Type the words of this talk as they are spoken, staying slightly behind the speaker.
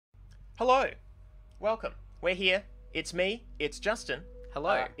Hello, welcome. We're here. It's me. It's Justin.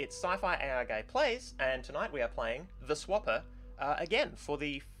 Hello. It's SciFiAIguy Plays, and tonight we are playing The Swapper again for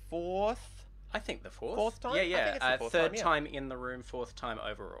the fourth. I think the fourth. Fourth time? Yeah, I yeah. think it's the fourth Third time, yeah. time in the room, fourth time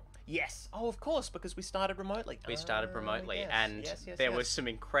overall. Yes. Oh, of course, because we started remotely. We started remotely, yes, and yes, there was some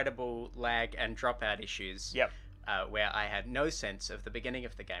incredible lag and dropout issues. Yep. Where I had no sense of the beginning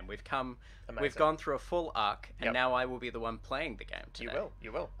of the game. We've Amazing. gone through a full arc, and Yep. now I will be the one playing the game today.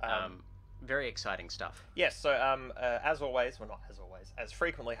 You will. Very exciting stuff. Yes, so as always, well not as always, as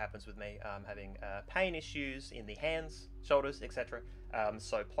frequently happens with me, having pain issues in the hands, shoulders, etc.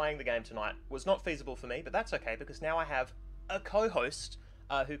 So playing the game tonight was not feasible for me, but that's okay because now I have a co-host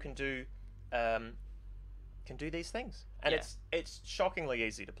who can do these things, and Yeah. it's shockingly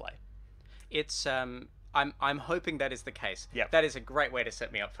easy to play. It's I'm hoping that is the case. Yep. That is a great way to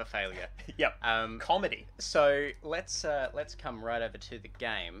set me up for failure. Yep. Comedy. So let's come right over to the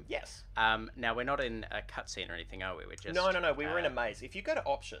game. Yes. Now we're not in a cutscene or anything, are we? We're just No. We were in a maze. If you go to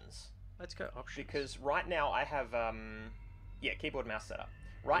options, Let's go options. because right now I have keyboard mouse setup.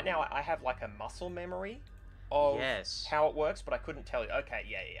 Right now I have like a muscle memory of Yes. how it works, but I couldn't tell you. Okay,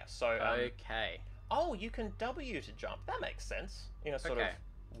 yeah. So Okay. oh, you can W to jump. That makes sense in a sort Okay. of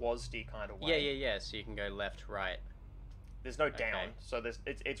WASD kind of way. Yeah. So you can go left, right. There's no down, Okay. so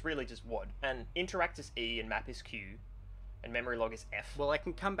it's really just WAD. And interact is E, and map is Q, and memory log is F. Well, I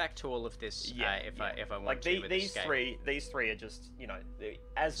can come back to all of this if I want like to. With these this game. these three are just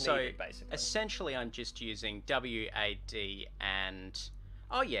as So needed basically. essentially, I'm just using WAD and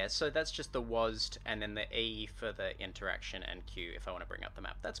so that's just the WASD and then the E for the interaction and Q if I want to bring up the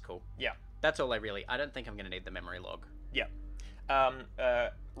map. That's cool. Yeah. That's all I don't think I'm going to need the memory log. Yeah. And then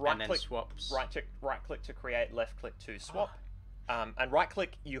Right click, swaps. right click to create, left click to swap. And right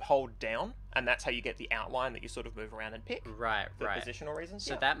click you hold down, and that's how you get the outline that you sort of move around and pick Right. for positional reasons.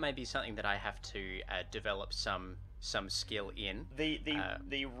 So that may be something that I have to develop some skill in.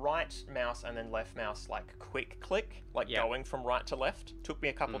 The right mouse and then left mouse like quick click, like Yeah. going from right to left, took me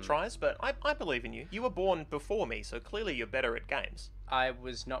a couple tries, but I believe in you. You were born before me, so clearly you're better at games. I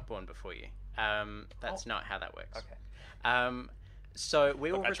was not born before you. That's not how that works. Okay. So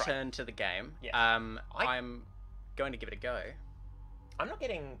we will I tried. return to the game. Yes. I'm going to give it a go. I'm not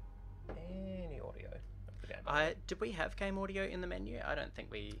getting any audio of the game. Did we have game audio in the menu? I don't think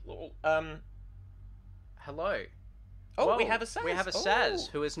we. Well, Hello. oh, we Whoa, have a Saz. We have a Saz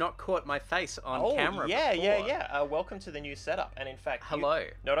who has not caught my face on camera yeah, before. yeah. Welcome to the new setup. And in fact, Hello.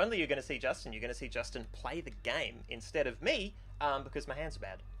 Not only are you going to see Justin, you're going to see Justin play the game instead of me, because my hands are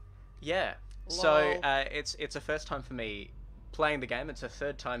bad. Yeah. Lol. So it's a first time for me playing the game. It's a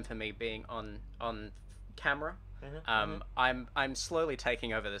third time for me being on camera. I'm slowly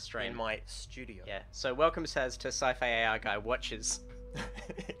taking over the stream In my studio. Yeah. So welcome, Saz, to SciFiAIguy Watches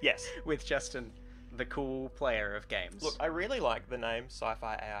Yes. with Justin, the cool player of games. Look, I really like the name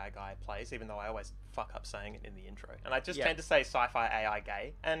SciFiAIguy Plays, even though I always fuck up saying it in the intro. And I just tend to say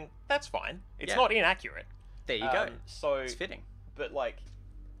SciFiAIguy, and that's fine. It's not inaccurate. There you go. So It's fitting. But like,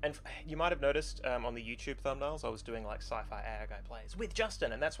 and you might have noticed on the YouTube thumbnails, I was doing like SciFiAIguy Plays with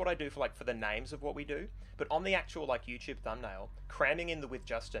Justin, and that's what I do for the names of what we do. But on the actual YouTube thumbnail, cramming in the with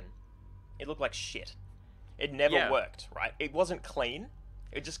Justin, it looked like shit. It never worked, right? It wasn't clean.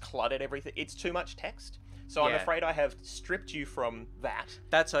 It just cluttered everything. It's too much text. So I'm afraid I have stripped you from that.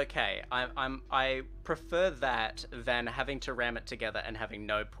 That's okay. I prefer that than having to ram it together and having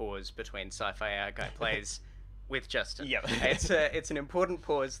no pause between SciFiAIguy Plays with Justin. Yeah. It's an important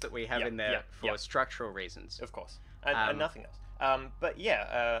pause that we have Yep, in there yep, for yep. structural reasons. Of course. And nothing else. But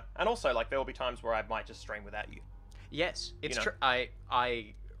yeah, and also there will be times where I might just stream without you. Yes, it's know. true.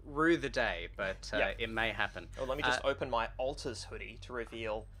 I rue the day, but it may happen. Oh, let me just open my Alters hoodie to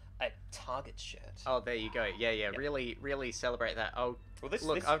reveal a Target shirt. Oh, there you go. Yeah. Really celebrate that. Oh, Well, this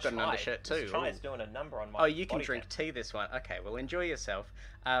look, this I've got an chai- undershirt too. This chai Ooh. is doing a number on my. Oh, you can body drink fat. tea this one. Okay, well, enjoy yourself.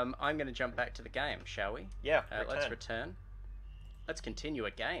 I'm going to jump back to the game, shall we? Yeah, Let's return. Let's continue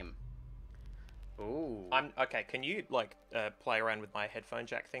a game. Ooh. I'm okay. Can you play around with my headphone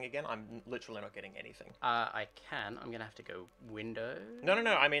jack thing again? I'm literally not getting anything. I can. I'm going to have to go window. No.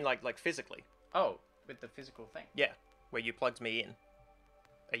 I mean like physically. Oh, with the physical thing. Yeah, where you plugged me in.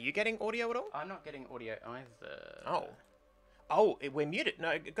 Are you getting audio at all? I'm not getting audio either. We're muted.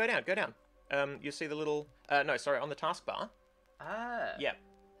 No, go down. You see the little. No, sorry, on the taskbar. Ah. Yeah,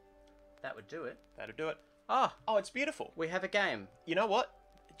 That would do it. that'll do it. Oh, Oh, it's beautiful. we have a game. You know what?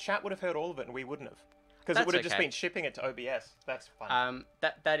 Chat would have heard all of it, and we wouldn't have, because it That's would have just okay. been shipping it to OBS. That's fun.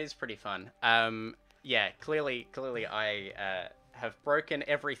 That is pretty fun. Yeah, clearly I have broken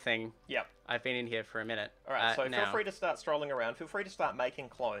everything. Yep. I've been in here for a minute. All right, so now... feel free to start strolling around. Feel free to start making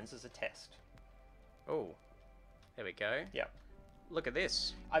clones as a test. Oh, there we go. Yep. Look at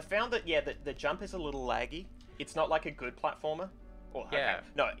this. I found that, yeah, the jump is a little laggy. It's not like a good platformer. Or, okay. Yeah.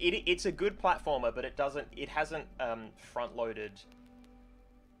 No, it's a good platformer, but it hasn't front-loaded...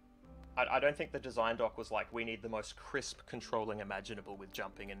 I don't think the design doc was like, we need the most crisp controlling imaginable with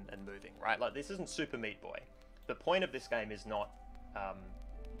jumping and moving, right? Like, this isn't Super Meat Boy. The point of this game is not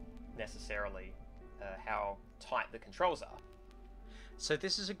necessarily how tight the controls are. So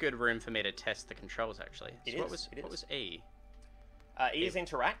this is a good room for me to test the controls, actually. So what was E? E is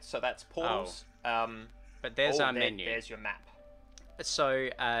interact, so that's portals. But there's our menu. There's your map. So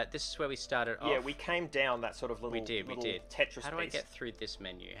this is where we started off. Yeah, we came down that sort of little, we did. Tetris How do I piece. get through this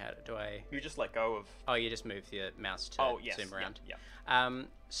menu? How do I... You just let go of... Oh, you just move your mouse to zoom around. Yeah.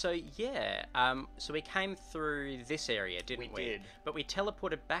 So yeah, so we came through this area, didn't we? We did. But we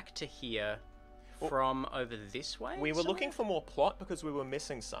teleported back to here from over this way? We were looking for more plot because we were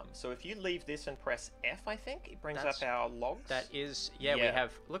missing some. So if you leave this and press F, I think, it brings up our logs. That is... Yeah, we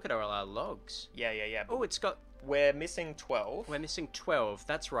have... Look at all our logs. Yeah. Oh, it's got... We're missing 12. We're missing 12.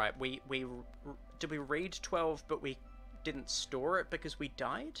 That's right. Did we read 12, but we didn't store it because we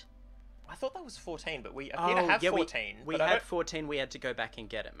died? I thought that was 14, but we appear to have 14. We had 14. We had to go back and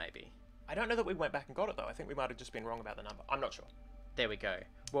get it, maybe. I don't know that we went back and got it, though. I think we might have just been wrong about the number. I'm not sure. There we go.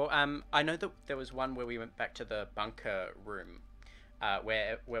 Well, I know that there was one where we went back to the bunker room,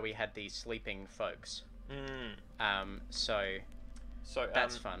 where we had the sleeping folks. So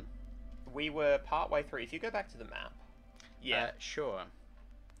that's fun. We were partway through. If you go back to the map... Yeah. Sure.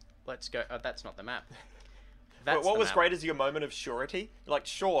 Let's go... Oh, that's not the map. That's what was great is your moment of surety. You're like,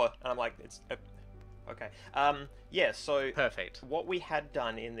 sure. And I'm like, it's... okay. Yeah, so... Perfect. What we had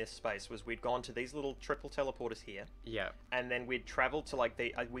done in this space was we'd gone to these little triple teleporters here. Yeah. And then we'd traveled to, like,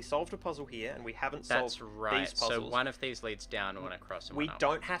 we solved a puzzle here, and we haven't solved these puzzles. So one of these leads down and one across and one up. We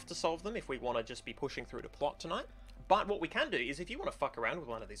don't have to solve them if we want to just be pushing through to plot tonight. But what we can do is if you want to fuck around with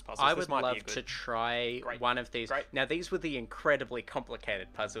one of these puzzles, I would love to try one of these. Great. Now, these were the incredibly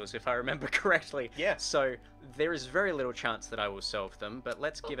complicated puzzles, if I remember correctly. Yeah. So there is very little chance that I will solve them, but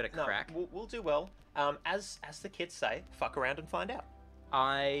let's give it a crack. We'll do well. As the kids say, fuck around and find out.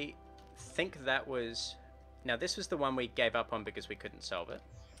 I think that was... Now, this was the one we gave up on because we couldn't solve it.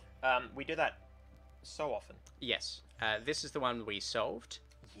 We do that so often. Yes. This is the one we solved.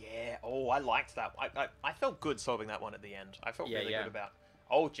 Yeah. Oh, I liked that. I felt good solving that one at the end. I felt really good about...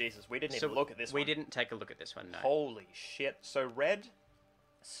 Oh, Jesus. We didn't even look at this one. We didn't take a look at this one, no. Holy shit. So red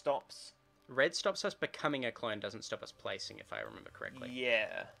stops... Red stops us becoming a clone, doesn't stop us placing, if I remember correctly.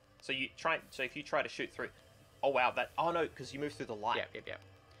 Yeah. So if you try to shoot through... Oh, wow. Oh, no, because you move through the light. Yeah.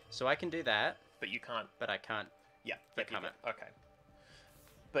 So I can do that. But you can't... But I can't become it. Okay.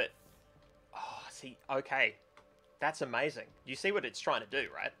 But... Oh, see, okay. That's amazing. You see what it's trying to do,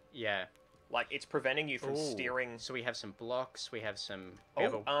 right? Yeah. Like, it's preventing you from steering... So we have some blocks, we have some...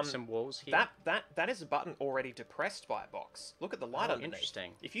 some walls here. That is a button already depressed by a box. Look at the light underneath.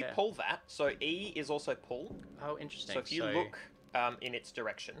 Interesting. If you pull that, so E is also pull. Oh, interesting. So if you look in its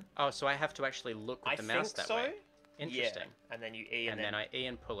direction... Oh, so I have to actually look with the mouse that way. Interesting. Yeah. And then you E and then I E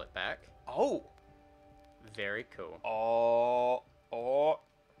and pull it back. Oh! Very cool.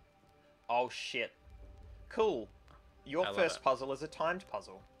 Oh, shit. Cool. Your first puzzle is a timed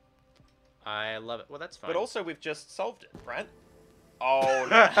puzzle. I love it. Well, that's fine. But also, we've just solved it, right? Oh,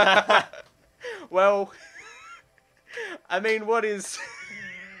 no. Well, I mean, what is...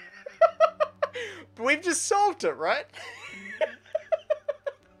 We've just solved it, right?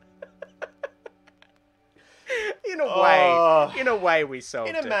 In a way, we solved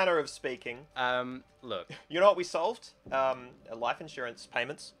it. In a manner of speaking. Look. You know what we solved? Life insurance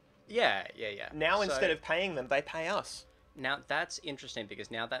payments. Yeah. Now, instead of paying them, they pay us. Now, that's interesting,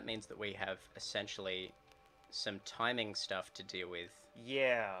 because now that means that we have, essentially, some timing stuff to deal with.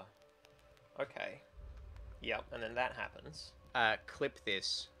 Yeah. Okay. Yep, and then that happens. Clip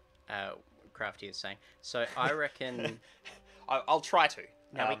this, Crafty is saying. So, I reckon... I'll try to.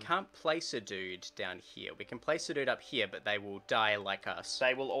 Now, we can't place a dude down here. We can place a dude up here, but they will die like us.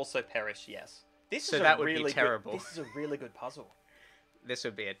 They will also perish, yes. That would be terrible. This is a really good puzzle. This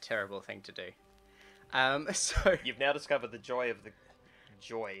would be a terrible thing to do. So you've now discovered the joy of the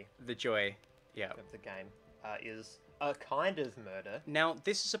joy, yeah, of the game is a kind of murder. Now,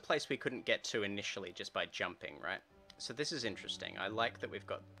 this is a place we couldn't get to initially just by jumping, right? So this is interesting. I like that we've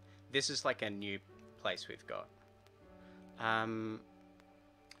got... This is like a new place we've got.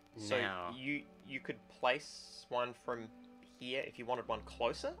 So now... you could place one from here if you wanted one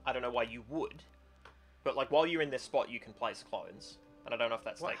closer. I don't know why you would. But like while you're in this spot, you can place clones, and I don't know if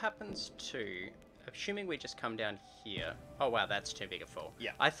that's What like... happens to... Assuming we just come down here... Oh, wow, that's too big a fall.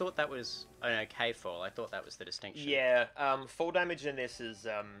 Yeah. I thought that was an okay fall. I thought that was the distinction. Yeah, fall damage in this is...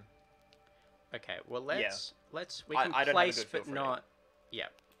 Okay, well, let's... We I can don't have a place, good feel but for it not... Yeah.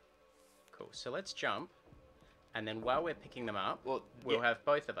 Cool, so let's jump. And then while we're picking them up, we'll have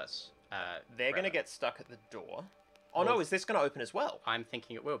both of us. They're going to get stuck at the door. Oh, no, is this going to open as well? I'm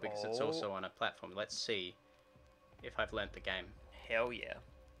thinking it will, because it's also on a platform. Let's see if I've learnt the game. Hell yeah.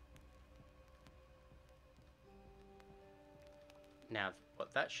 Now,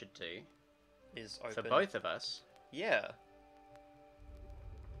 what that should do is open for both of us. Yeah.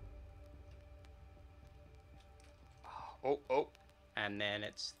 Oh. And then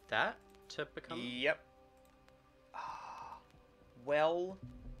it's that to become... Yep. Well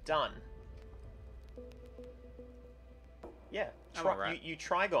done. Yeah. You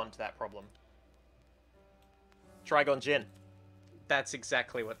trigoned that problem. Trigon Jin. That's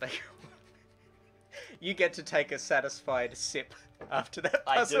exactly what they... You get to take a satisfied sip after that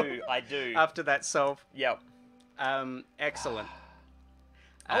puzzle. I do. After that solve. Yep. Excellent.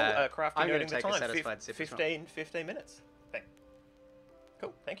 Crafty I'm going noting to take the a time. satisfied sip 15 minutes.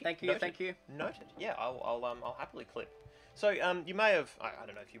 Cool. Thank you. Thank you. Noted. Yeah, I'll happily clip. So, you may have... I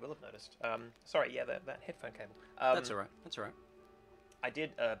don't know if you will have noticed. Sorry, yeah, that headphone cable. That's alright. I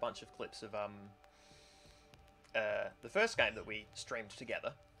did a bunch of clips of the first game that we streamed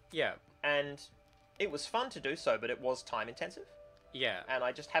together. Yeah. And it was fun to do so, but it was time intensive. Yeah. And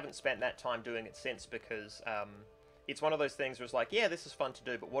I just haven't spent that time doing it since because it's one of those things where it's like, yeah, this is fun to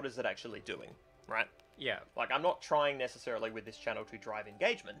do, but what is it actually doing, right? Yeah. Like, I'm not trying necessarily with this channel to drive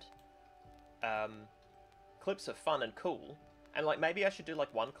engagement. Clips are fun and cool, and like maybe I should do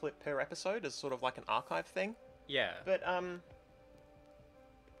like one clip per episode as sort of like an archive thing. Yeah. But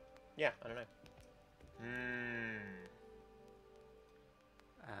yeah, I don't know.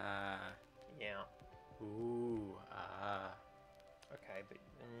 Yeah. Ooh. Okay, but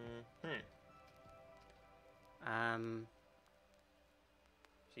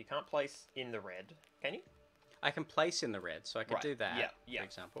So you can't place in the red, can you? I can place in the red, so I can do that. Yeah. For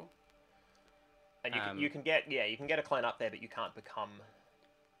example. And you can get a clan up there, but you can't become.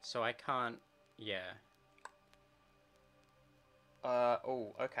 So I can't. Yeah.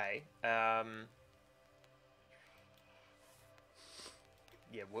 Oh. Okay. Yeah.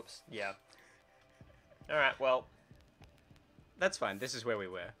 Whoops. Yeah. All right. Well. That's fine. This is where we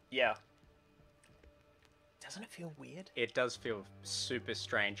were. Yeah. Doesn't it feel weird? It does feel super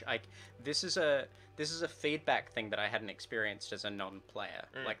strange. This is a feedback thing that I hadn't experienced as a non-player.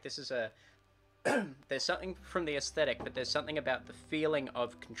 Like this is a there's something from the aesthetic, but there's something about the feeling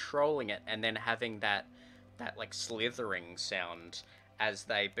of controlling it and then having that like slithering sound as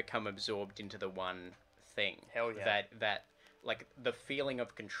they become absorbed into the one thing. Hell yeah. That like the feeling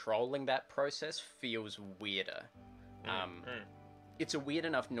of controlling that process feels weirder. It's a weird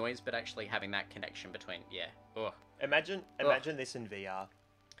enough noise, but actually having that connection between Imagine this in VR.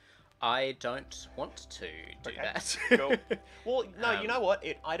 I don't want to do that. Cool. Well, no, you know what?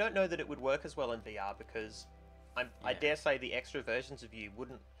 I don't know that it would work as well in VR because I dare say the extra versions of you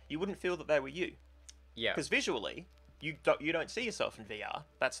wouldn't feel that they were you. Yeah. Because visually, you don't see yourself in VR.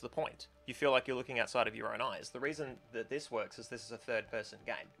 That's the point. You feel like you're looking outside of your own eyes. The reason that this works is this is a third-person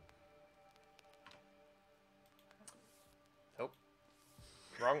game. Oh.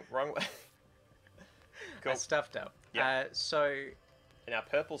 Wrong way. Cool. I stuffed up. Yeah. So... Now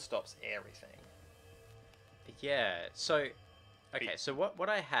purple stops everything. Yeah. So, okay. So what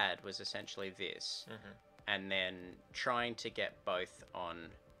I had was essentially this, and then trying to get both on.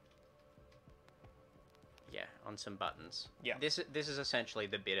 Yeah, on some buttons. Yeah. This is essentially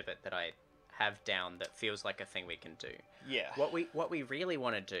the bit of it that I have down that feels like a thing we can do. Yeah. What we really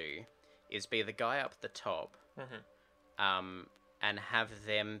want to do is be the guy up the top, and have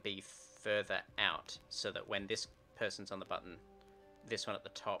them be further out, so that when this person's on the button, this one at the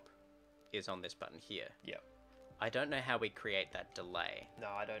top is on this button here. Yeah. I don't know how we create that delay. No,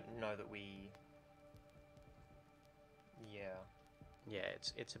 I don't know that we... Yeah. Yeah,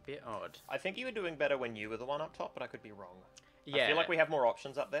 it's a bit odd. I think you were doing better when you were the one up top, but I could be wrong. Yeah. I feel like we have more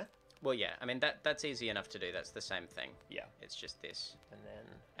options up there. Well, yeah. I mean, that's easy enough to do. That's the same thing. Yeah. It's just this.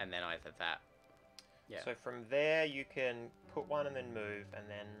 And then either that. Yeah. So from there, you can put one and then move, and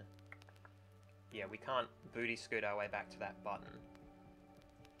then... Yeah, we can't booty scoot our way back to that button.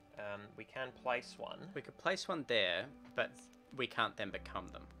 We can place one. We could place one there, but we can't then become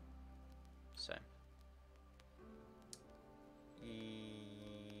them. So. Yeah.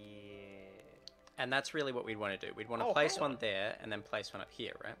 And that's really what we'd want to do. We'd want to place one there and then place one up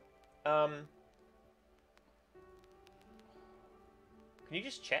here, right? Can you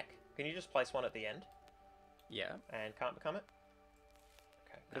just check? Can you just place one at the end? Yeah. And can't become it?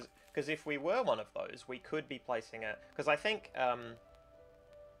 Okay. Because if we were one of those, we could be placing it... Because I think...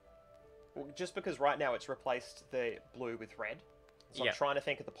 just because right now it's replaced the blue with red. So I'm trying to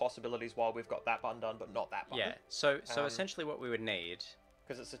think of the possibilities while we've got that button done, but not that button. Yeah. So essentially what we would need...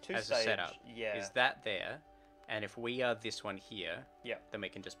 Because it's a two-stage... As a setup, is that there, and if we are this one here, then we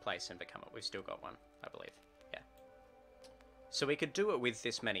can just place and become it. We've still got one, I believe. Yeah. So we could do it with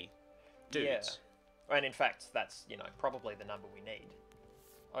this many dudes. Yeah. And in fact, that's, probably the number we need.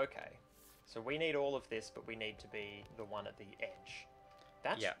 Okay. So we need all of this, but we need to be the one at the edge.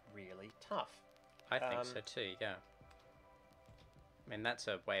 That's really tough. I think so too, yeah. I mean, that's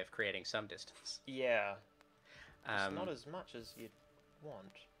a way of creating some distance. Yeah. It's not as much as you'd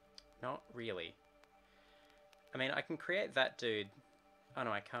want. Not really. I mean, I can create that dude. Oh,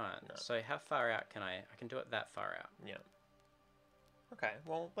 no, I can't. No. So how far out can I... I can do it that far out. Yeah. Okay,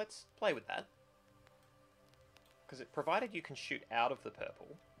 well, let's play with that. Because provided you can shoot out of the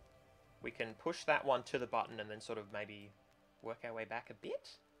purple, we can push that one to the button and then sort of maybe work our way back a bit.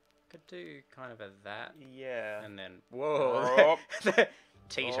 Could do kind of a that. Yeah. And then... Whoa! Oh.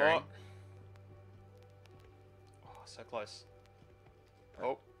 Teetering. Oh, so close.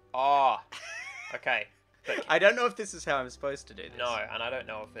 Oh. Okay. But I don't know if this is how I'm supposed to do this. No, and I don't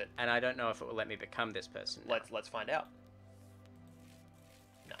know if it... And I don't know if it will let me become this person now. Let's find out.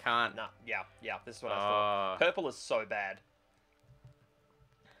 No. Can't. No. Yeah. This is what I thought. Purple is so bad.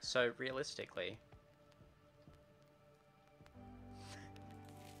 So, realistically...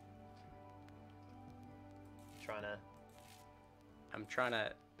 I'm trying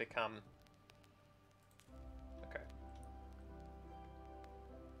to... become... Okay.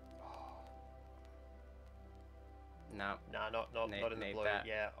 No. No, not in the blue. That.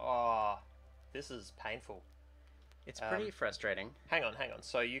 Yeah. Oh, this is painful. It's pretty frustrating. Hang on.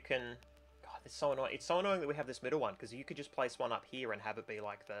 So you can... God, it's so annoying. It's so annoying that we have this middle one, because you could just place one up here and have it be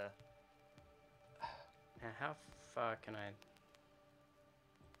like the... Now, how far can I...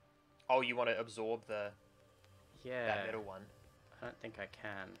 Oh, you want to absorb the... Yeah. That middle one. I don't think I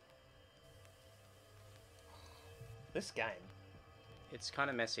can. This game. It's kind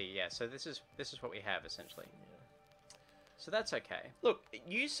of messy, yeah. So this is what we have, essentially. Yeah. So that's okay. Look,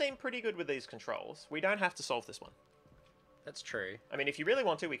 you seem pretty good with these controls. We don't have to solve this one. That's true. I mean, if you really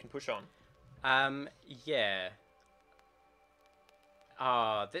want to, we can push on. Yeah.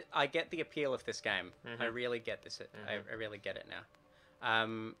 I get the appeal of this game. I really get this. I really get it now.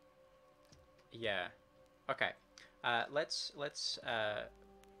 Yeah. Okay. Let's whoops.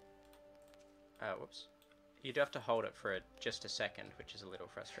 You do have to hold it for just a second, which is a little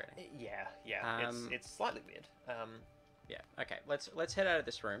frustrating. Yeah. It's slightly weird. Yeah. Okay. Let's head out of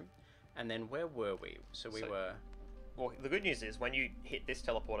this room, and then where were we? So we were. Well, the good news is when you hit this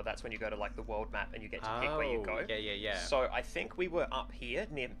teleporter, that's when you go to like the world map and you get to pick where you go. Yeah. So So I think we were up here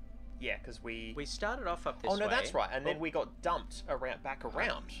near. Yeah, because we started off up this way. Oh no, that's right. And then we got dumped back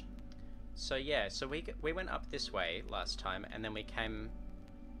around. So yeah, so we went up this way last time, and then we came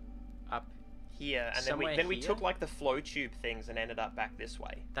up here, and then we took like the flow tube things and ended up back this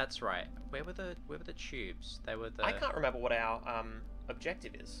way. That's right. Where were the tubes? They were the... I can't remember what our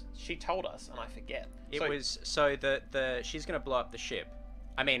objective is. She told us, and I forget. It was so the she's gonna blow up the ship.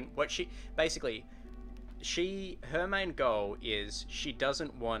 I mean, what she basically her main goal is she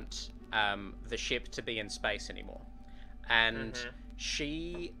doesn't want the ship to be in space anymore, and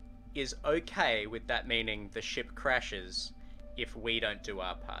she is okay with that meaning the ship crashes if we don't do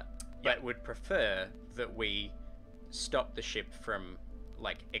our part, but would prefer that we stop the ship from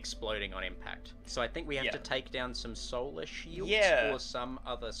like exploding on impact. So I think we have to take down some solar shields or some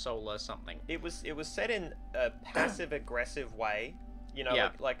other solar something. It was said in a passive aggressive way,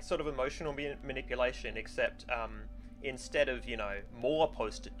 like sort of emotional manipulation, except instead of more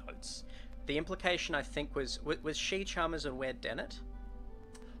post-it notes. The implication I think was she Chalmers and we're Dennett?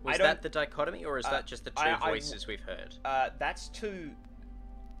 Was that the dichotomy, or is that just the two voices we've heard? That's two...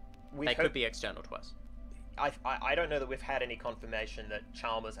 They could be external to us. I don't know that we've had any confirmation that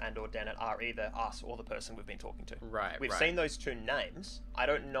Chalmers and or Dennett are either us or the person we've been talking to. Right, We've seen those two names. I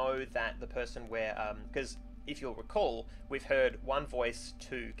don't know that the person where... Because if you'll recall, we've heard one voice,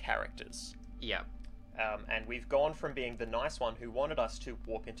 two characters. Yeah. And we've gone from being the nice one who wanted us to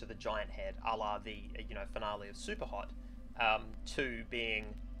walk into the giant head, a la the finale of Superhot, to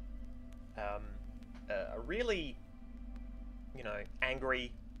being... a really,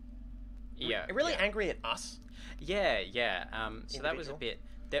 angry, angry at us. Yeah. So that was a bit.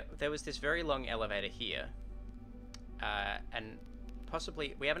 There was this very long elevator here, and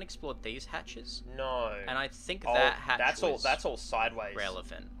possibly we haven't explored these hatches, No. and I think that hatch that's all sideways.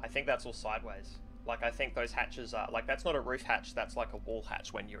 relevant. I think that's all sideways. Like, I think those hatches are... Like, that's not a roof hatch, that's like a wall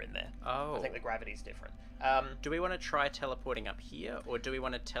hatch when you're in there. Oh. I think the gravity's different. Do we want to try teleporting up here, or do we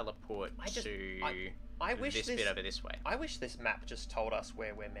want to teleport I wish this bit over this way? I wish this map just told us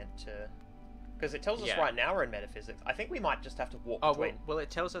where we're meant to... Because it tells us right now we're in metaphysics. I think we might just have to walk between... well,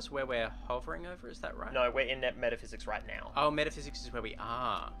 it tells us where we're hovering over, is that right? No, we're in metaphysics right now. Oh, metaphysics is where we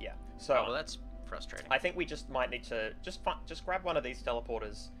are. Yeah. So... Oh, well, that's frustrating. I think we just might need to... Just grab one of these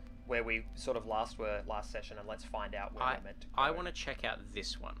teleporters where we sort of last session, and let's find out where we're meant to go. I want to check out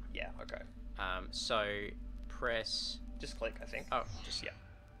this one. Yeah, okay. So press... Just click, I think. Oh, just... Yeah.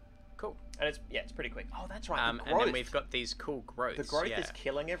 Cool. And it's pretty quick. Oh, that's right, the growth. And then we've got these cool growths. The growth is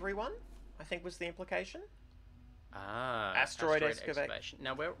killing everyone, I think was the implication. Ah. Asteroid excavation.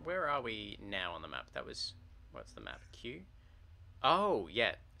 Now, where are we now on the map? That was... What's the map? Q? Oh,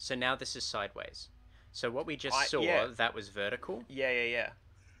 yeah. So now this is sideways. So what we just saw, that was vertical. Yeah.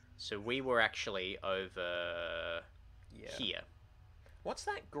 So we were actually over here. What's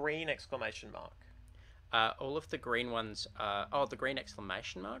that green exclamation mark? All of the green ones are... Oh, the green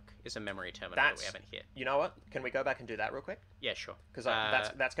exclamation mark is a memory terminal that we haven't hit. You know what? Can we go back and do that real quick? Yeah, sure. Because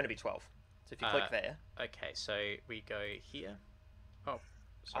that's going to be 12. So if you click there... Okay, so we go here. Oh,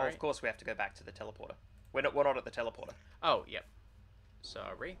 sorry. Oh, of course we have to go back to the teleporter. We're not at the teleporter. Oh, yep.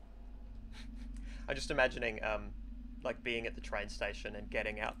 Sorry. I'm just imagining... like being at the train station and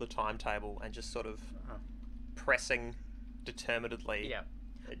getting out the timetable and just sort of pressing determinedly,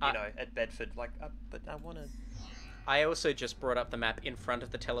 at Bedford, like, but I want to... I also just brought up the map in front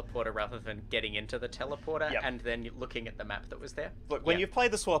of the teleporter rather than getting into the teleporter and then looking at the map that was there. Look, when you've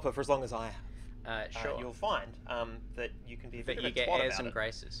played the Swapper for as long as I have, sure. You'll find that you can be a bit of a twat about it. That you get airs and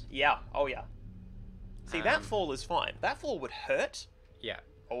graces. Yeah, oh yeah. See, that fall is fine. That fall would hurt. Yeah.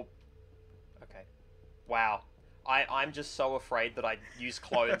 Oh, okay. Wow. I'm just so afraid that I use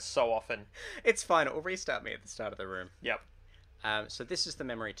clothes so often. It's fine. It'll restart me at the start of the room. Yep. So this is the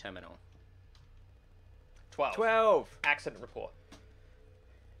memory terminal. 12. Accident report.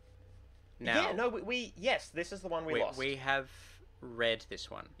 Now, yeah, no, yes, this is the one we lost. We have read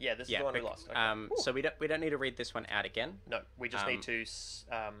this one. Yeah, this is the one we lost. Okay. So we don't need to read this one out again. No, we just need to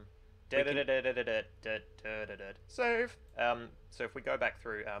save. So if we go back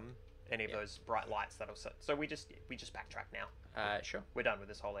through any of those bright lights that'll set. So we just backtrack now. Sure. We're done with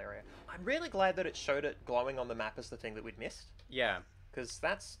this whole area. I'm really glad that it showed it glowing on the map as the thing that we'd missed. Yeah. Because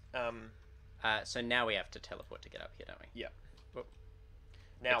that's so now we have to teleport to get up here, don't we? Yeah. Whoop.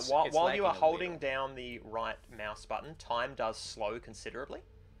 Now, while you are holding down the right mouse button, time does slow considerably.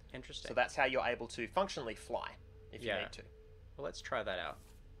 Interesting. So that's how you're able to functionally fly if you need to. Well, let's try that out.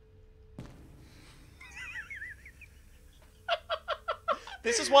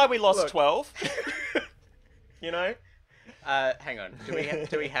 This is why we lost 12. You know? Hang on.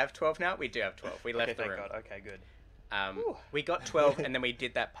 Do we have 12 now? We do have 12. We left the room. Thank God. Okay, good. We got 12, and then we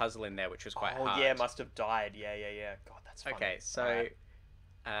did that puzzle in there, which was quite hard. Oh, yeah, must have died. Yeah. God, that's funny. Okay, so...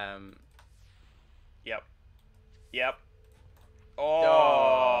 Yep.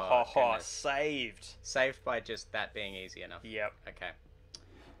 Oh, saved. Saved by just that being easy enough. Yep. Okay.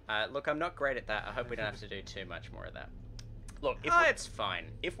 Look, I'm not great at that. I hope we don't have to do too much more of that. Look, it's fine.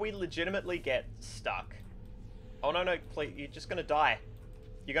 If we legitimately get stuck... Oh, no, please, you're just gonna die.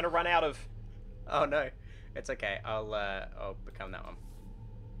 You're gonna run out of... Oh, no. It's okay. I'll become that one.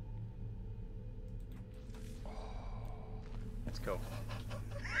 That's cool.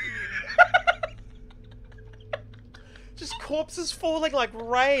 Just corpses falling like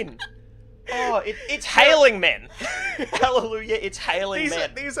rain. Oh, it's hailing men. Hallelujah, it's hailing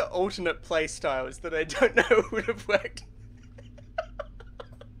men. These are alternate play styles that I don't know would have worked.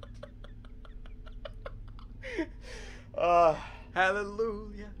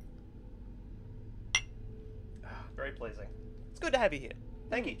 Hallelujah. Very pleasing. It's good to have you here.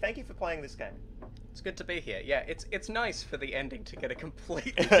 Thank you for playing this game. It's good to be here. Yeah, it's nice for the ending to get a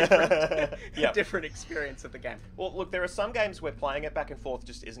completely different experience of the game. Well, look, there are some games where playing it back and forth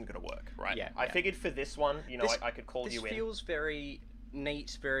just isn't going to work, right? Yeah. I figured for this one, I could call you in. This feels very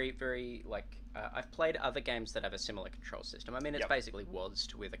neat, very, very, like... I've played other games that have a similar control system. I mean, it's basically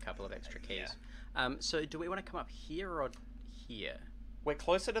WASD with a couple of extra keys. Yeah. So do we want to come up here or here? We're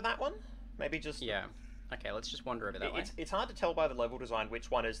closer to that one? Maybe just... Yeah. Okay, let's just wander over that way. It's hard to tell by the level design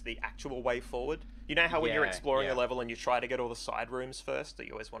which one is the actual way forward. You know how when you're exploring a level and you try to get all the side rooms first, that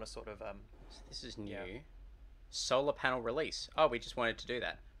you always want to sort of... So this is new. Yeah. Solar panel release. Oh, we just wanted to do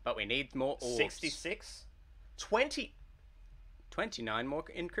that. But we need more orbs. 66? 20... 29 more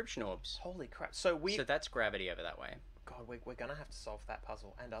encryption orbs. Holy crap. So that's gravity over that way. God, we're gonna have to solve that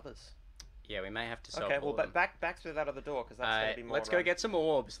puzzle and others. Yeah, we may have to solve. Okay, well, all of but back through that other door because that's gonna be more. Let's go get some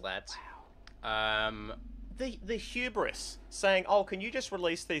orbs, lads. Wow. The hubris saying, "Oh, can you just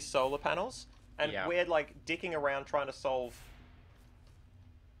release these solar panels?" And we're like dicking around trying to solve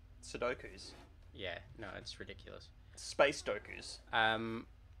Sudokus. Yeah, no, it's ridiculous. Space dokus.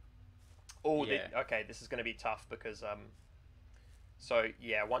 Oh, yeah. Okay, this is going to be tough because so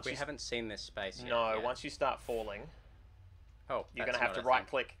yeah, once we haven't seen this space yet. No, once you start falling, you're going to have to right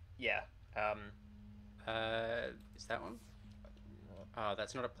click. Yeah. Is that one? Oh,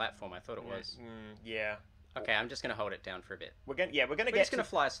 that's not a platform. I thought it was. Yeah. Okay, I'm just going to hold it down for a bit. We're just going to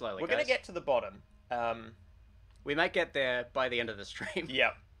fly slowly. We're going to get to the bottom. We might get there by the end of the stream.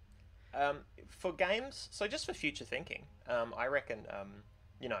 Yeah. For games, so just for future thinking, I reckon,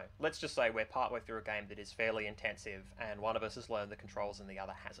 you know, let's just say we're partway through a game that is fairly intensive, and one of us has learned the controls and the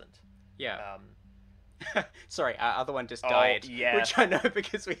other hasn't. Yeah. Sorry, our other one just died. Yeah. Which I know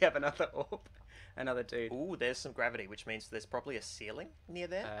because we have another orb. Another dude. Ooh, there's some gravity, which means there's probably a ceiling near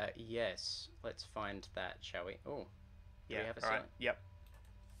there. Yes. Let's find that, shall we? Oh. Yeah. Do we have a ceiling? Right. Yep.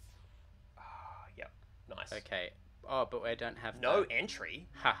 Yep. Nice. Okay. Oh, but I don't have no entry.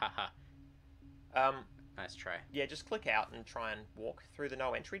 Ha ha ha. Nice try. Yeah, just click out and try and walk through the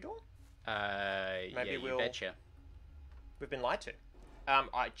no entry door. Maybe you betcha. We've been lied to.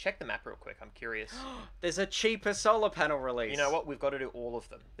 I checked the map real quick. I'm curious. There's a cheaper solar panel release. You know what? We've got to do all of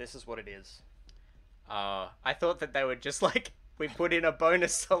them. This is what it is. I thought that they would just like we put in a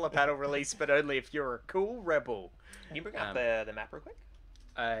bonus solar panel release, but only if you're a cool rebel. Can you bring up the map real quick?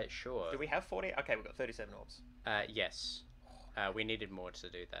 Sure. Do we have 40? Okay, we've got 37 orbs. Yes. We needed more to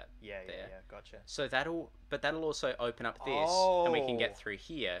do that. Yeah, gotcha. So that'll also open up this, and we can get through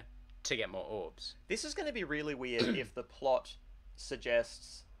here to get more orbs. This is going to be really weird if the plot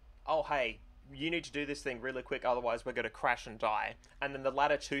suggests, oh, hey, you need to do this thing really quick, otherwise we're going to crash and die. And then the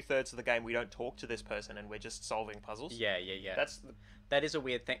latter 2/3 of the game, we don't talk to this person and we're just solving puzzles. Yeah. That is a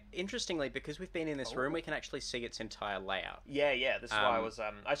weird thing. Interestingly, because we've been in this room, we can actually see its entire layout. Yeah. This is why I was...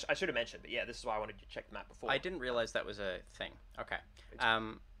 I should have mentioned, but yeah, this is why I wanted to check the map before. I didn't realize that was a thing. Okay.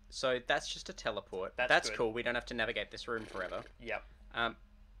 So that's just a teleport. That's good. Cool. We don't have to navigate this room forever. Yep.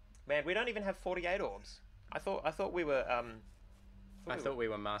 Man, we don't even have 48 orbs. I thought we were... I thought we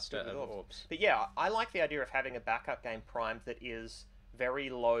were master of orbs. But yeah, I like the idea of having a backup game primed that is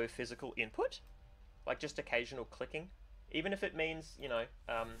very low physical input. Like just occasional clicking. Even if it means, you know,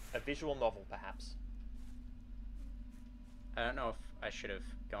 a visual novel, perhaps. I don't know if I should have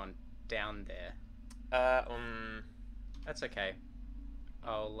gone down there. That's okay.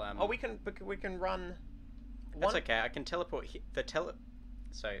 I'll, Oh, we can run... That's okay, I can teleport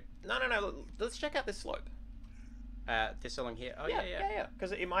So... No. Let's check out this slope. This along here? Oh, yeah.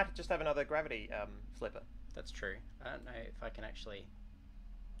 Because it might just have another gravity flipper. That's true. I don't know if I can actually...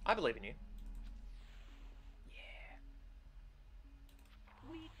 I believe in you.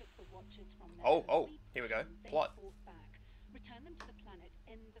 Oh, here we go. Plot. Return them to the planet,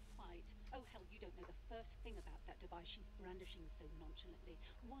 end the fight. Oh hell, you don't know the first thing about that device she's brandishing so nonchalantly.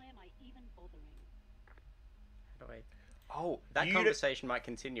 Why am I even bothering? How do I... Oh, that conversation might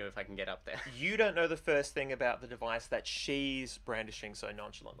continue if I can get up there. You don't know the first thing about the device that she's brandishing so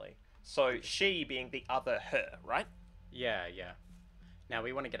nonchalantly. So she being the other her, right? Yeah. Now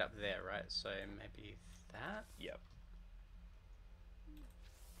we want to get up there, right? So maybe that? Yep.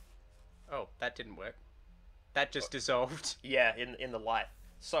 Oh, that didn't work. That just dissolved. Yeah, in the light.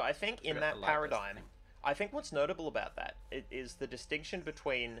 So I think in that paradigm, I think what's notable about that is the distinction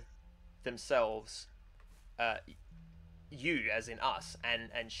between themselves, you as in us,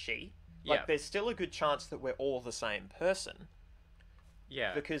 and she. Like, there's still a good chance that we're all the same person.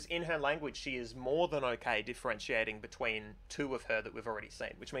 Yeah. Because in her language, she is more than okay differentiating between two of her that we've already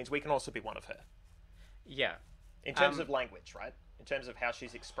seen, which means we can also be one of her. Yeah. In terms of language, right? In terms of how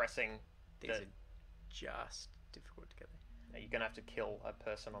she's expressing... These are just difficult to get there. Now, you're going to have to kill a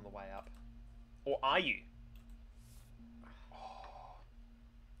person on the way up. Or are you? Oh.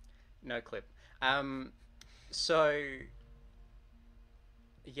 No clip. So...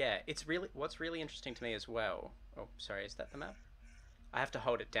 Yeah, it's really... What's really interesting to me as well... Oh, sorry, is that the map? I have to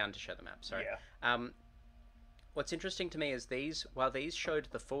hold it down to show the map, sorry. Yeah. What's interesting to me is these... While these showed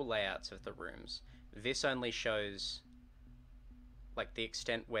the full layouts of the rooms, this only shows... like the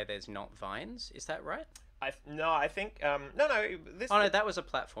extent where there's not vines, is that right? I think this. Oh no, that was a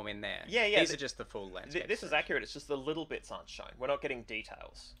platform in there. Yeah. These are just the full landscape. This is accurate. It's just the little bits aren't shown. We're not getting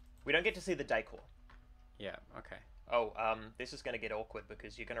details. We don't get to see the decor. Yeah. Okay. Oh, this is going to get awkward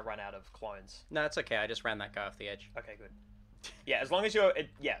because you're going to run out of clones. No, it's okay. I just ran that guy off the edge. Okay, good. Yeah, as long as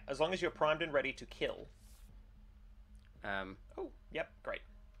you're primed and ready to kill. Oh, yep, great.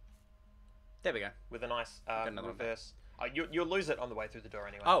 There we go. With a nice another one reverse. Oh, you'll lose it on the way through the door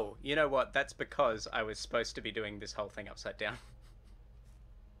anyway. Oh, you know what? That's because I was supposed to be doing this whole thing upside down.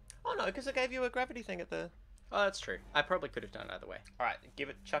 Oh no, because it gave you a gravity thing at the... Oh, that's true. I probably could have done it either way. Alright,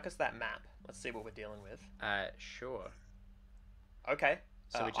 chuck us that map. Let's see what we're dealing with. Sure. Okay.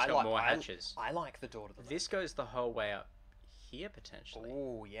 So we just got more hatches. I like the door to the left. This goes the whole way up here, potentially.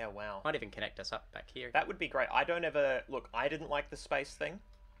 Oh, yeah, wow. Might even connect us up back here. That would be great. I didn't like the space thing.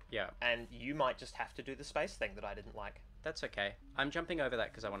 Yeah. And you might just have to do the space thing that I didn't like. That's okay. I'm jumping over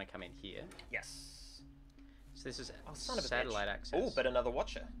that because I want to come in here. Yes. So this is son of a satellite bitch. access. Oh, but another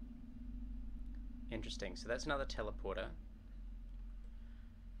watcher. Interesting. So that's another teleporter.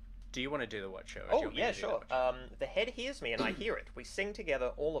 Do you want to do the watcher? Oh, yeah, sure. The head hears me and I hear it. We sing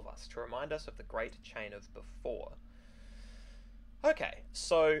together, all of us, to remind us of the great chain of before. Okay,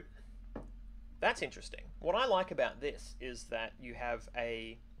 so that's interesting. What I like about this is that you have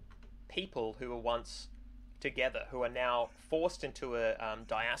a people who were once together, who are now forced into a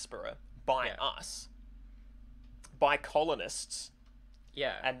diaspora by us, by colonists.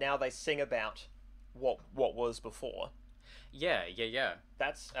 Yeah. And now they sing about what was before. Yeah.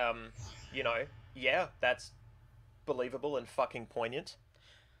 That's that's believable and fucking poignant.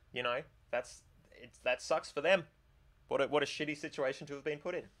 That sucks for them. What a shitty situation to have been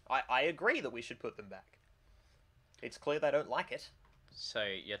put in. I agree that we should put them back. It's clear they don't like it. So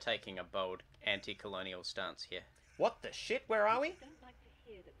you're taking a bold anti-colonial stance here. What the shit? Where are we? I don't like to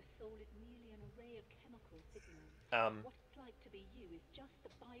hear that the soul is merely an array of chemical signals. What it's like to be you is just the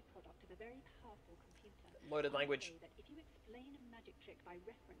byproduct of a very powerful computer. Loaded language. I say that if you explain a magic trick by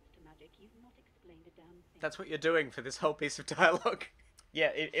reference to magic, you've not explained a damn thing. That's what you're doing for this whole piece of dialogue.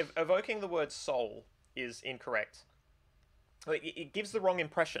 Yeah, if evoking the word soul is incorrect, it gives the wrong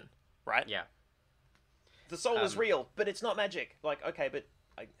impression, right? Yeah. The soul is real, but it's not magic. Like, okay, but...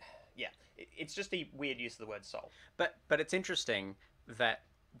 it's just a weird use of the word soul. But it's interesting that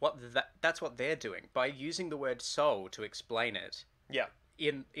that's what they're doing. By using the word soul to explain it, yeah,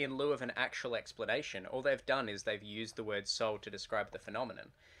 in lieu of an actual explanation, all they've done is they've used the word soul to describe the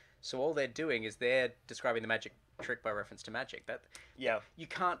phenomenon. So all they're doing is they're describing the magic trick by reference to magic. You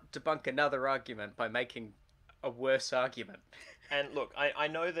can't debunk another argument by making a worse argument. And look, I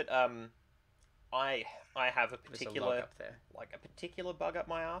know that I have a particular a particular bug up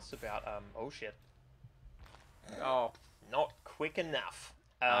my ass about oh shit. Oh, not quick enough.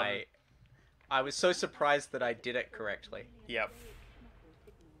 I was so surprised that I did it correctly. Yep.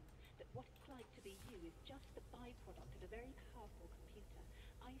 That what it's like to be you is just the byproduct of a very powerful computer.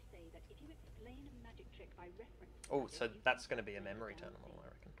 I say that if you explain a magic trick by reference. Oh, so that's going to be a memory terminal, I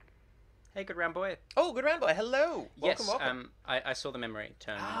reckon. Hey, good round boy. Oh, good round boy. Hello. Welcome, yes. Welcome. I saw the memory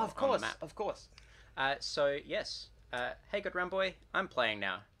terminal of course, on the map. Of course. So yes. Hey, good round boy. I'm playing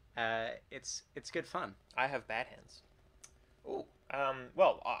now. It's good fun. I have bad hands. Ooh.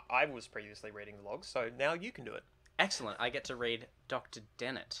 Well, I was previously reading the logs, so now you can do it. Excellent. I get to read Dr.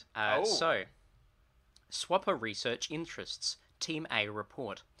 Dennett. So, Swapper research interests. Team A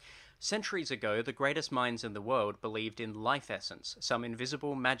report. Centuries ago, the greatest minds in the world believed in life essence, some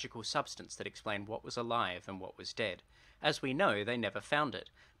invisible magical substance that explained what was alive and what was dead. As we know, they never found it.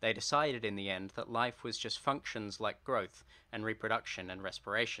 They decided in the end that life was just functions like growth and reproduction and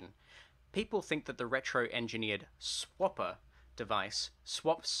respiration. People think that the retro-engineered Swapper device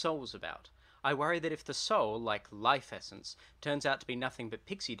swaps souls about. I worry that if the soul, like life essence, turns out to be nothing but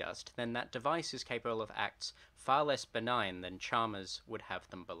pixie dust, then that device is capable of acts far less benign than charmers would have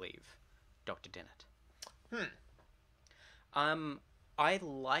them believe. Dr. Dennett. I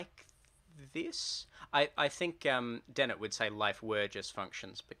like this. I think Dennett would say life were just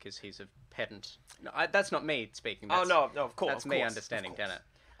functions because he's a pedant. No, that's not me speaking. That's, no, of course. That's me understanding Dennett.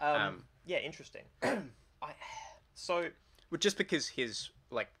 Yeah, interesting. Well, just because his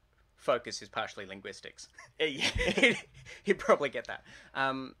focus is partially linguistics, yeah. he'd probably get that.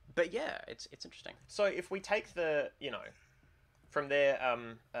 But yeah, it's interesting. So if we take from their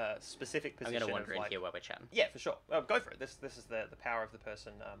specific position, I'm going to wander in here while we're chatting. Yeah, for sure. Go for it. This is the power of the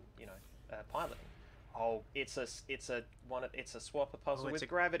person piloting. Oh, it's a swapper puzzle with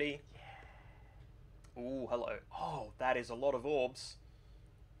gravity. Yeah. Ooh, hello. Oh, that is a lot of orbs.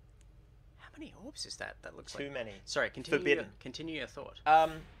 How many orbs is that? That looks too many. Sorry, continue. Forbidden. Continue your thought.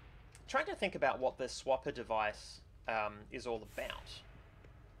 Trying to think about what the swapper device is all about.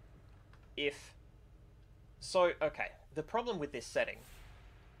 Okay, the problem with this setting,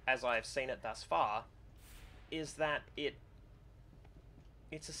 as I have seen it thus far, is that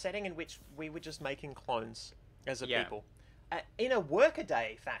it's a setting in which we were just making clones as a people, in a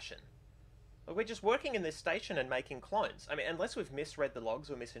workaday fashion. We're just working in this station and making clones. I mean, unless we've misread the logs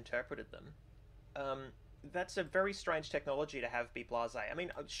or misinterpreted them, that's a very strange technology to have be blasé. I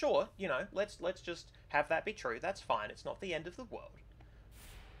mean, sure, you know, let's just have that be true. That's fine. It's not the end of the world.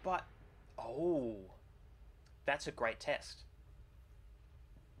 But, oh, that's a great test.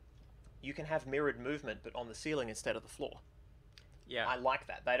 You can have mirrored movement, but on the ceiling instead of the floor. Yeah, I like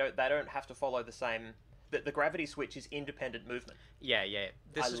that. They don't have to follow the same. The gravity switch is independent movement. Yeah.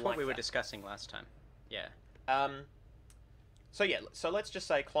 This is what we were that. discussing last time. Yeah. So yeah, so let's just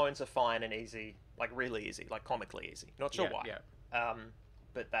say clones are fine and easy, like really easy, like comically easy. Not sure why. Yeah.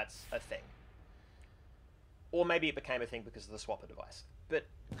 But that's a thing. Or maybe it became a thing because of the swapper device. But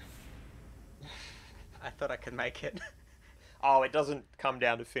I thought I could make it. oh, it doesn't come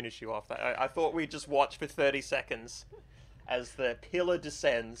down to finish you off. I thought we'd just watch for 30 seconds as the pillar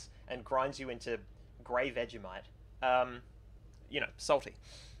descends and grinds you into grey Vegemite. You know, salty.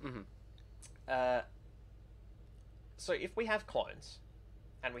 Mm-hmm. So if we have clones,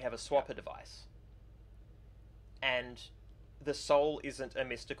 and we have a swapper device, and the soul isn't a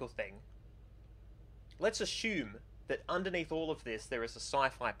mystical thing, let's assume that underneath all of this there is a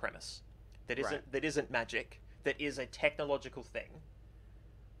sci-fi premise that isn't magic, that is a technological thing.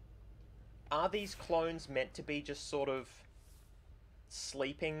 Are these clones meant to be just sort of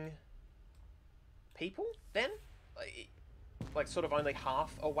sleeping people then? Like sort of only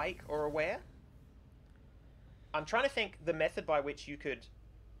half awake or aware? I'm trying to think the method by which you could...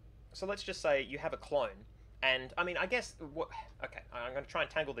 So let's just say you have a clone, and, I mean, I guess... Okay, I'm going to try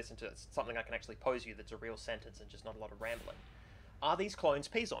and tangle this into something I can actually pose you that's a real sentence and just not a lot of rambling. Are these clones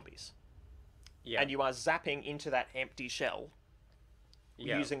P-zombies? Yeah. And you are zapping into that empty shell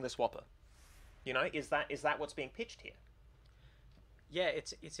using the swapper. You know, is that what's being pitched here? Yeah,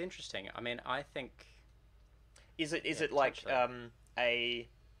 it's interesting. I mean, I think... Is it like a...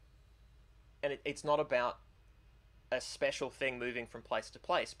 And it's not about a special thing moving from place to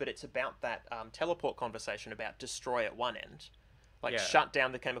place, but it's about that teleport conversation about destroy at one end. Like, shut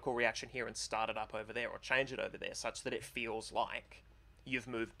down the chemical reaction here and start it up over there, or change it over there, such that it feels like you've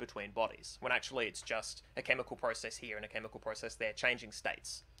moved between bodies, when actually it's just a chemical process here and a chemical process there, changing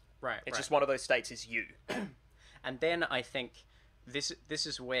states. Right. It's just one of those states is you. And then I think this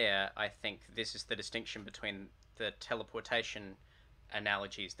is where I think this is the distinction between the teleportation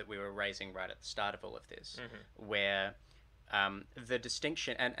analogies that we were raising right at the start of all of this, where the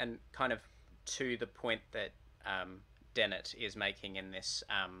distinction and kind of to the point that Dennett is making in this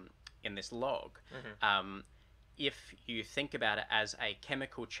log, if you think about it as a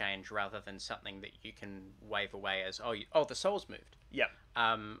chemical change rather than something that you can wave away as the soul's moved,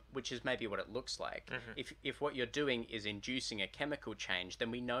 which is maybe what it looks like. If what you're doing is inducing a chemical change,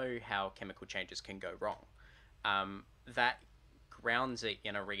 then we know how chemical changes can go wrong. That grounds it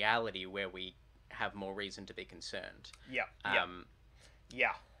in a reality where we have more reason to be concerned.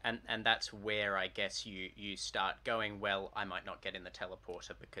 And that's where I guess you start going, well, I might not get in the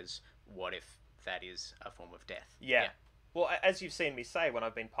teleporter because what if that is a form of death? Well, as you've seen me say when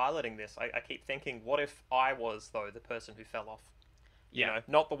I've been piloting this, I keep thinking, what if I was, though, the person who fell off? You know,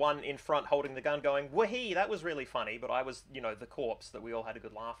 not the one in front holding the gun going, wahee, that was really funny, but I was, you know, the corpse that we all had a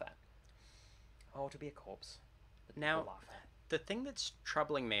good laugh at. Oh, to be a corpse. Now, laugh at. The thing that's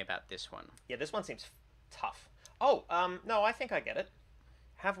troubling me about this one... Yeah, this one seems tough. Oh, no, I think I get it.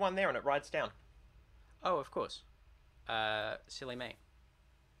 Have one there and it rides down. Oh, of course. Silly me.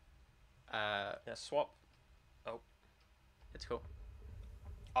 Yeah, swap. Oh. It's cool.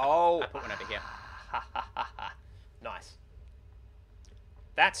 Oh. I put one over here. Nice.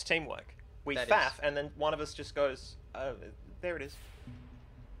 That's teamwork. We faff, and then one of us just goes, there it is.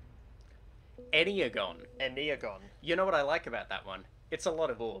 Enneagon. You know what I like about that one? It's a lot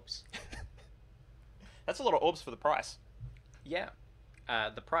of orbs. That's a lot of orbs for the price. Yeah.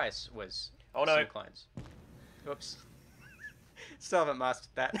 The price was some clones. Oops. Still haven't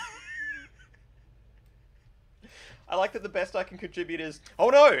mastered that. I like that the best I can contribute is, oh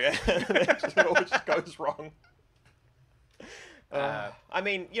no! It all just goes wrong. I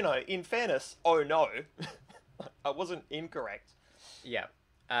mean, you know, in fairness, oh no. I wasn't incorrect. Yeah.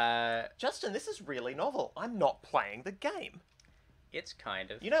 Justin, this is really novel. I'm not playing the game. It's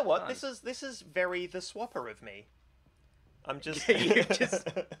kind of. You know what? fun. This is very the swapper of me. I'm just.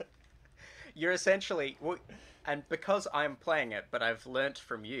 You're essentially, and because I'm playing it, but I've learnt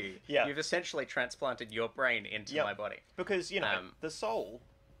from you. Yeah. You've essentially transplanted your brain into my body. Because you know the soul.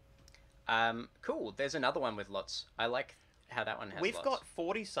 Cool. There's another one with lots. I like how that one has. We've lots. got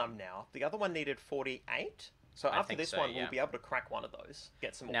 40 some now. The other one needed 48. So after this one, we'll be able to crack one of those.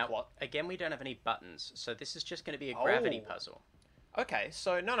 Get some more plot. Again, we don't have any buttons, so this is just going to be a gravity puzzle. Okay,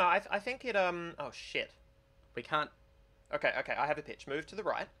 so no, I think it oh shit. We can't. Okay, I have a pitch. Move to the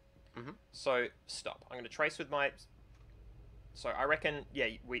right. Mhm. So stop. I'm going to trace with my. So I reckon, yeah,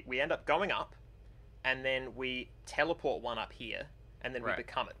 we end up going up, and then we teleport one up here, and then we Right.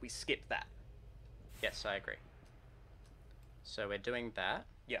 become it. We skip that. Yes, I agree. So we're doing that.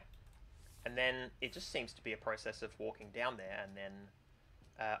 Yeah, and then it just seems to be a process of walking down there, and then,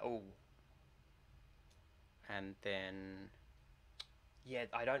 oh, And then. yeah,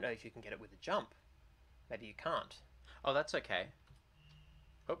 I don't know if you can get it with a jump. Maybe you can't. Oh, that's okay.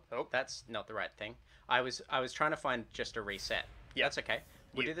 Oh, that's not the right thing. I was trying to find just a reset. Yeah. That's okay.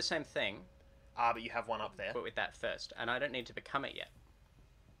 We'll do the same thing, But you have one up there. but with that first. And I don't need to become it yet.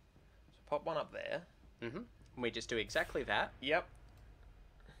 So pop one up there. Mm-hmm. We just do exactly that. Yep.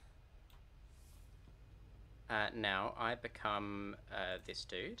 Now I become this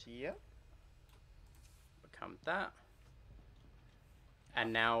dude. Yep. Become that.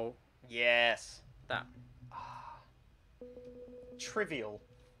 And now Yes. that. Trivial.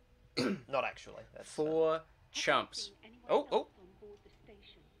 Not actually. That's, 4 chumps. Seen anyone Oh, oh. else on board the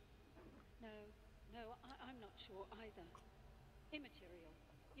station? No, I'm not sure either. Immaterial.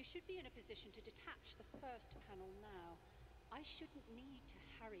 You should be in a position to detach the first panel now. I shouldn't need to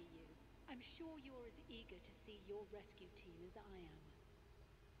harry you. I'm sure you're as eager to see your rescue team as I am.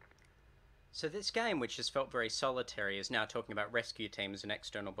 So this game, which has felt very solitary, is now talking about rescue teams and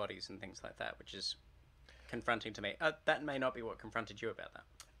external bodies and things like that, which is confronting to me. That may not be what confronted you about that.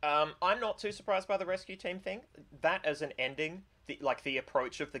 I'm not too surprised by the rescue team thing. That as an ending, the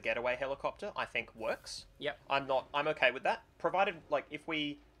approach of the getaway helicopter, I think works. Yep. I'm okay with that. Provided, like, if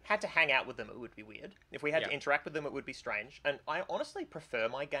we had to hang out with them, it would be weird. If we had to Yeah. interact with them, it would be strange. And I honestly prefer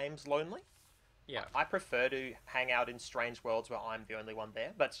my games lonely. Yeah. I prefer to hang out in strange worlds where I'm the only one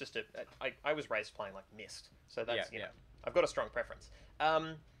there. That's just I was raised playing like Myst, so that's Yeah, you know yeah. I've got a strong preference.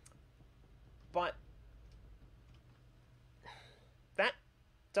 But that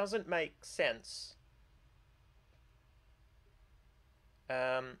doesn't make sense.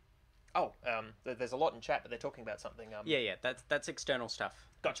 There's a lot in chat, but they're talking about something. Yeah. That's external stuff.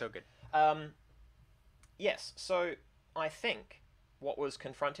 That's all good. Yes, so I think what was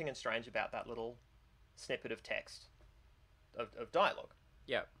confronting and strange about that little snippet of text, of dialogue,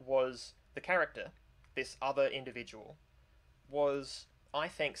 Yeah. was the character, this other individual, was, I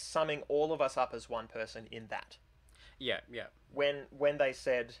think, summing all of us up as one person in that. Yeah. When they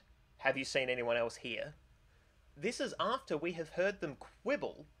said, "Have you seen anyone else here?" This is after we have heard them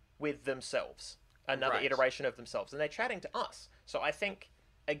quibble with themselves, another Right. iteration of themselves, and they're chatting to us. So I think,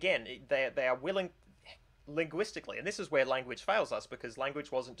 again, they are willing, linguistically, and this is where language fails us, because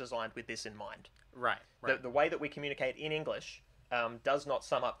language wasn't designed with this in mind. Right. The way that we communicate in English does not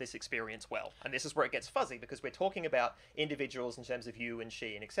sum up this experience well. And this is where it gets fuzzy, because we're talking about individuals in terms of you and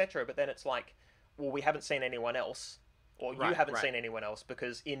she and etc. But then it's like, well, we haven't seen anyone else, or you Right, haven't right. seen anyone else,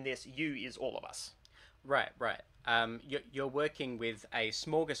 because in this, you is all of us. Right. You're working with a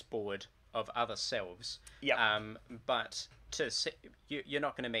smorgasbord of other selves. Yeah. But you're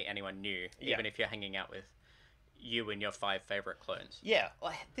not going to meet anyone new, Yeah. even if you're hanging out with you and your 5 favorite clones. Yeah,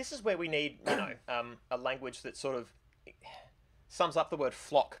 this is where we need, a language that sort of sums up the word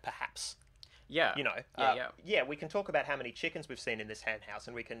flock, perhaps. Yeah. Yeah, we can talk about how many chickens we've seen in this hen house,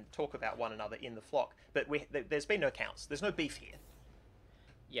 and we can talk about one another in the flock, but there's been no counts. There's no beef here.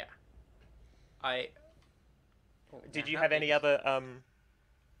 Yeah. Did you have any other,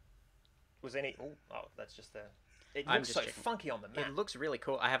 was any, oh, that's just the, it I'm looks just so checking. funky on the map. It looks really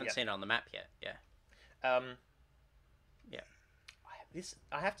cool. I haven't Yeah. seen it on the map yet. Yeah. Yeah.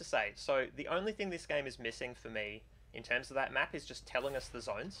 I have to say, so the only thing this game is missing for me in terms of that map is just telling us the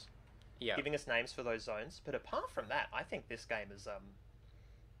zones, Yeah. giving us names for those zones. But apart from that, I think this game has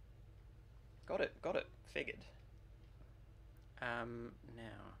got it figured.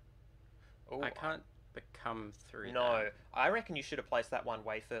 Now Ooh, I can't become through. No, that. I reckon you should have placed that one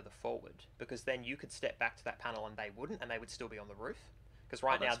way further forward, because then you could step back to that panel and they wouldn't, and they would still be on the roof. Because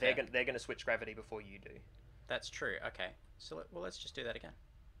right now that's they're fair. going to switch gravity before you do. That's true. Okay. So let's just do that again.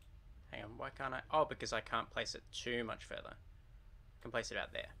 Hang on. Why can't I? Oh, because I can't place it too much further. I can place it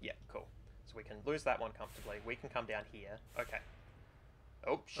out there. Yeah, cool. So we can lose that one comfortably. We can come down here. Okay.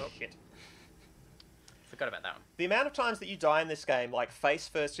 Oh, shit. Forgot about that one. The amount of times that you die in this game, like face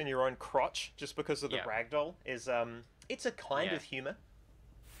first in your own crotch, just because of the Yeah. ragdoll, is it's a kind Yeah. of humor.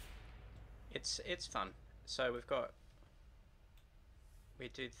 It's fun. So we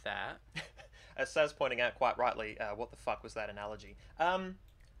do that. As Saz pointing out quite rightly, what the fuck was that analogy?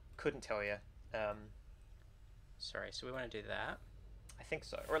 Couldn't tell you. Sorry. So we want to do that. I think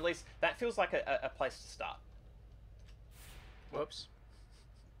so, or at least that feels like a place to start. Whoops.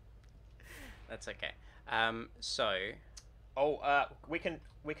 That's okay. So... Oh, we can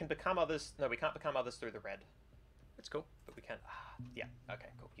become others. No, we can't become others through the red. That's cool. But we can. Yeah. Okay.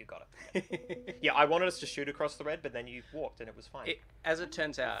 Cool. You got it. Yeah. Yeah. I wanted us to shoot across the red, but then you walked, and it was fine. As it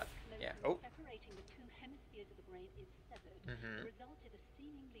turns out, yeah. Oh. Separating the two hemispheres of the brain is severed, resulted a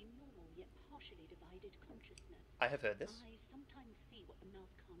seemingly normal yet partially divided consciousness. I have heard this. I sometimes see what the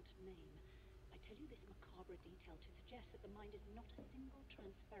mouth can't name. I tell you this macabre detail to suggest that the mind is not a single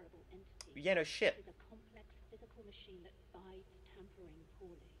transferable entity. Yeah. No shit. It is a complex physical machine that bides tampering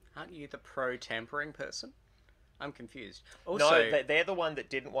poorly. Aren't you the pro-tampering person? I'm confused. Also, no, they're the one that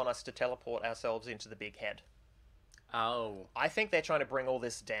didn't want us to teleport ourselves into the big head. Oh. I think they're trying to bring all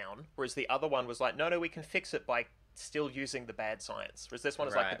this down, whereas the other one was like, no, we can fix it by still using the bad science. Whereas this one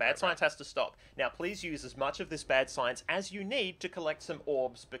is like, the bad science has to stop. Now, please use as much of this bad science as you need to collect some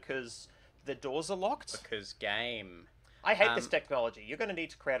orbs because the doors are locked. Because game. I hate this technology. You're going to need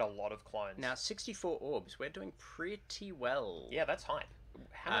to create a lot of clones. Now, 64 orbs. We're doing pretty well. Yeah, that's high.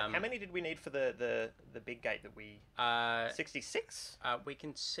 How many did we need for the big gate that we... 66? We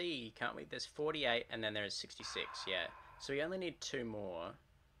can see, can't we? There's 48 and then there's 66, yeah. So we only need 2 more.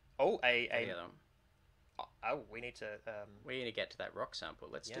 Oh, we need to... We need to get to that rock sample.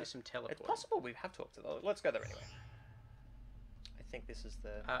 Let's do some teleporting. It's possible we have talked to them. Let's go there anyway. I think this is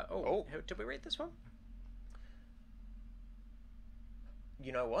the... Did we read this one?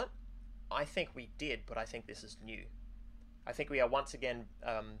 You know what? I think we did, but I think this is new. I think we are once again.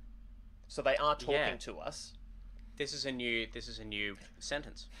 So they are talking to us. This is a new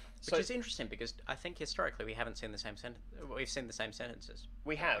sentence, which is interesting because I think historically we haven't seen the same sentence. We've seen the same sentences.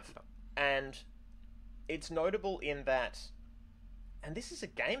 We have, and it's notable in that, and this is a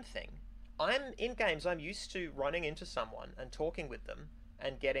game thing. In games, I'm used to running into someone and talking with them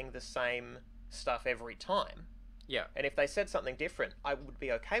and getting the same stuff every time. Yeah. And if they said something different, I would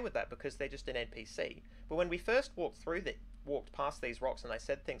be okay with that because they're just an NPC. But when we first walked past these rocks and they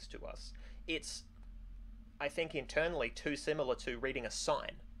said things to us, it's, I think, internally too similar to reading a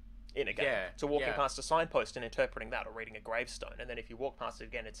sign in a game. Yeah, to walking past a signpost and interpreting that, or reading a gravestone. And then if you walk past it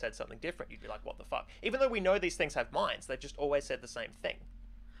again and it said something different, you'd be like, what the fuck? Even though we know these things have minds, they've just always said the same thing.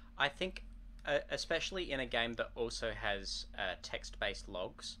 I think, especially in a game that also has text-based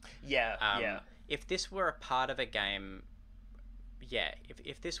logs. Yeah. If this were a part of a game,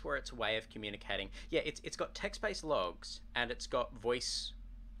 if this were its way of communicating, it's got text-based logs and it's got voice,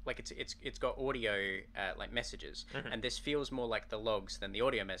 like it's got audio like messages, and this feels more like the logs than the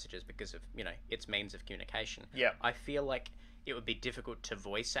audio messages because of its means of communication. Yeah, I feel like it would be difficult to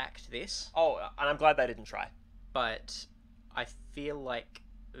voice act this. Oh, and I'm glad they didn't try. But I feel like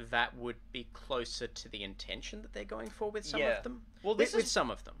that would be closer to the intention that they're going for with some of them. Well, with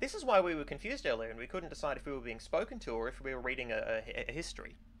some of them. This is why we were confused earlier, and we couldn't decide if we were being spoken to or if we were reading a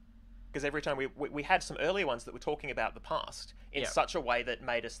history. Because every time we had some earlier ones that were talking about the past in such a way that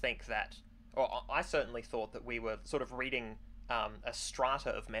made us think that, or I certainly thought that we were sort of reading a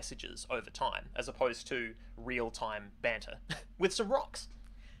strata of messages over time, as opposed to real-time banter with some rocks.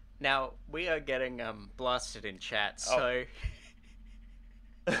 Now, we are getting blasted in chat, so...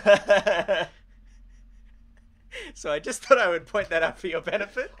 So I just thought I would point that out for your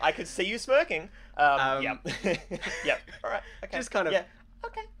benefit. I could see you smirking. Yep. Yep. All right. Okay. Just kind of okay.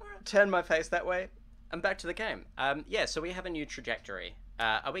 All right. Turn my face that way. And back to the game. So we have a new trajectory.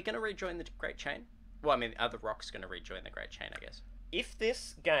 Are we going to rejoin the Great Chain? Well, I mean, are the rocks going to rejoin the Great Chain, I guess? If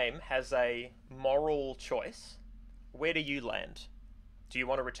this game has a moral choice, where do you land? Do you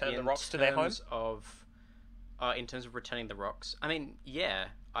want to return the rocks to their home? In terms of returning the rocks, I mean,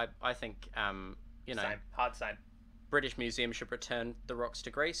 I think same. British Museum should return the rocks to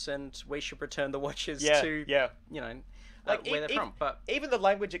Greece, and we should return the watches to where they're from. But even the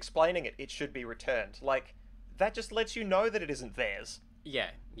language explaining it should be returned. Like that just lets you know that it isn't theirs. Yeah.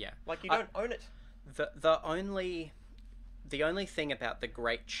 Like you don't own it. The only thing about the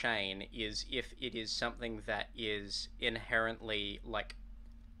Great Chain is if it is something that is inherently like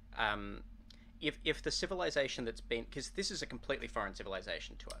If the civilization that's been, because this is a completely foreign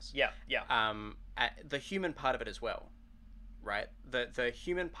civilization to us. Yeah. The human part of it as well, right? The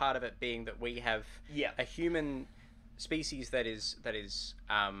human part of it being that we have a human species that is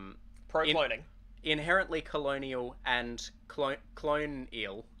pro-cloning, inherently colonial and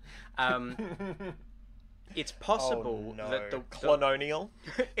clone-ial. It's possible that the clononial.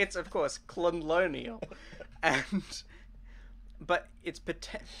 It's of course clononial, but it's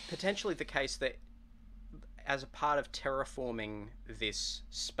potentially the case that as a part of terraforming this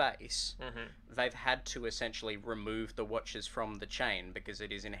space, they've had to essentially remove the watches from the chain because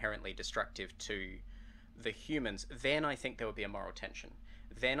it is inherently destructive to the humans, then I think there would be a moral tension.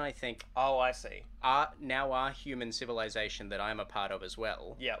 Then I think Oh, I see. our human civilization that I'm a part of as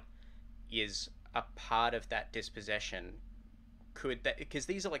well Yep. is a part of that dispossession. Could that, because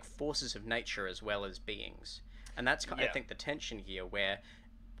these are like forces of nature as well as beings, and that's I Yeah. think the tension here, where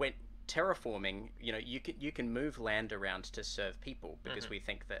when terraforming, you can move land around to serve people because we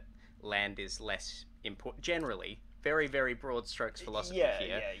think that land is less important generally. Very, very broad strokes philosophy Yeah,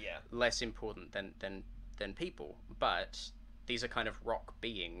 here. yeah. Less important than people, but these are kind of rock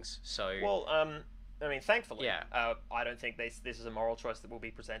beings. So Well, I mean, thankfully, Yeah. I don't think this is a moral choice that we'll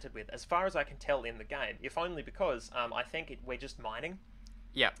be presented with, as far as I can tell in the game. If only because I think we're just mining.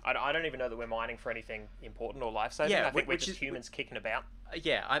 yeah, I don't even know that we're mining for anything important or life-saving. Yeah, I think we're which just is- humans kicking about.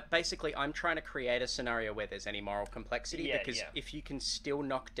 I'm trying to create a scenario where there's any moral complexity, Yeah, because yeah. if you can still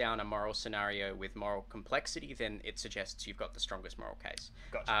knock down a moral scenario with moral complexity, then it suggests you've got the strongest moral case.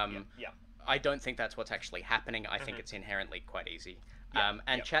 Gotcha. Yeah. I don't think that's what's actually happening. I think it's inherently quite easy. Yeah,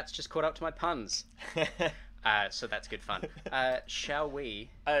 And yeah. chat's just caught up to my puns. So that's good fun. Shall we?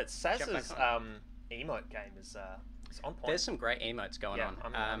 Saz's Jump back emote game is on point. There's some great emotes going yeah,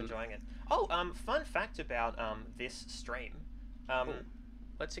 on. I'm enjoying it. Oh, fun fact about this stream.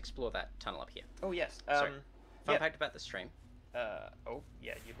 Let's explore that tunnel up here. Oh yes. Sorry. Fun yeah. fact about the stream. Oh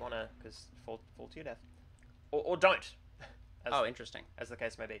yeah, you'd wanna because fall to your death, or don't. As, Interesting. as the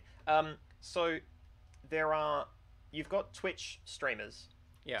case may be. So you've got Twitch streamers,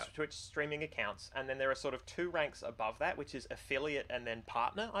 Yeah. Twitch streaming accounts, and then there are sort of two ranks above that, which is affiliate and then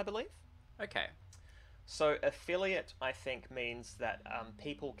partner, I believe. Okay. So affiliate, I think, means that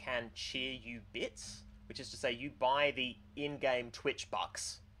people can cheer you bits, which is to say you buy the in-game Twitch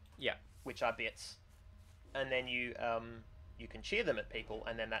bucks, Yeah. which are bits, and then you can cheer them at people,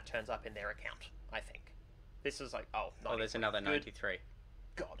 and then that turns up in their account, I think. This is like, Oh, there's another Good 93.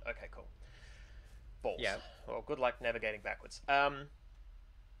 God, okay, cool. Balls. Yeah. Well, good luck navigating backwards.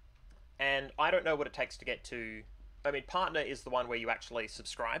 And I don't know what it takes to get to. I mean, partner is the one where you actually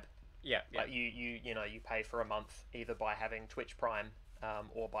subscribe. Yeah. Yeah. Like you pay for a month either by having Twitch Prime,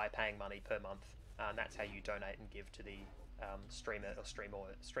 or by paying money per month. And that's how you donate and give to the streamer or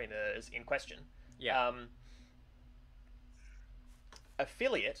streamers in question. Yeah.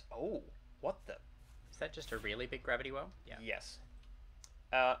 Affiliate. Oh, what the? Is that just a really big gravity well? Yeah. Yes.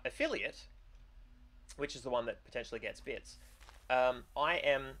 Affiliate, which is the one that potentially gets bits. I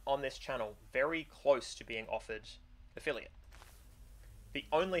am on this channel very close to being offered affiliate. The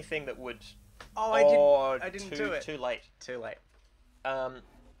only thing that would I didn't do it. Too late. Too late.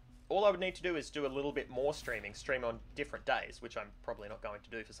 All I would need to do is do a little bit more stream on different days, which I'm probably not going to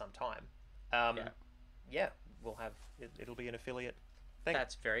do for some time. Yeah, we'll have it'll be an affiliate thing.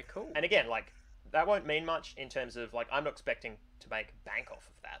 That's very cool. And again, like that won't mean much in terms of like I'm not expecting to make bank off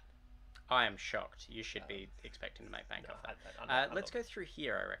of that. I am shocked. You should be expecting to make bank no, off that. I'm Let's not. go through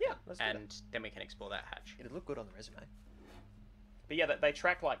here, I reckon. Yeah, let's do and then we can explore that hatch. It'd look good on the resume. But yeah, they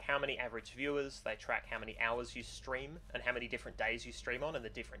track like how many average viewers, they track how many hours you stream, and how many different days you stream on, and the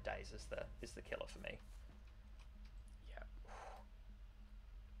different days is the killer for me. Yeah.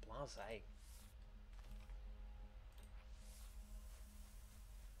 Blase.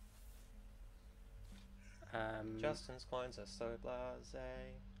 Justin's clones are so blase.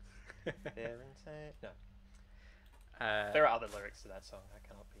 They're insane. No, there are other lyrics to that song. I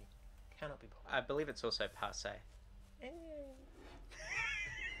cannot be bothered. I believe it's also passe.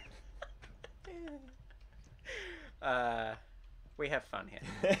 We have fun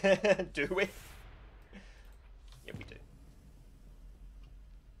here. Do we? Yeah, we do.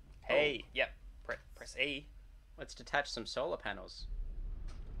 Hey, yep. Press E. Let's detach some solar panels.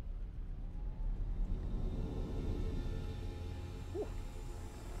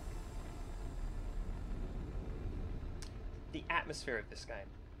 The atmosphere of this game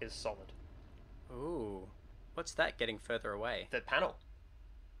is solid. Ooh. What's that getting further away? The panel.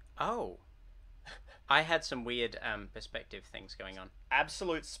 Oh. I had some weird perspective things going on.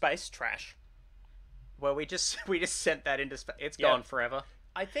 Absolute space trash. Well, we just sent that into space. It's Yeah. gone forever.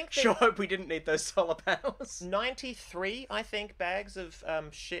 I think Sure hope we didn't need those solar panels. 93, I think, bags of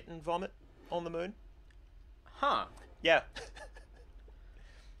shit and vomit on the moon. Huh. Yeah.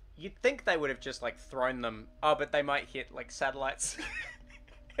 You'd think they would have just like thrown them. Oh, but they might hit like satellites.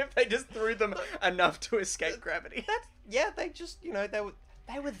 If they just threw them enough to escape gravity. Yeah, they just,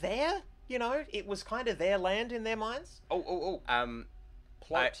 they were there, it was kind of their land in their minds. Oh.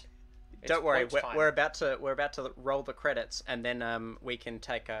 Plot. Don't worry, plot time. we're about to roll the credits, and then we can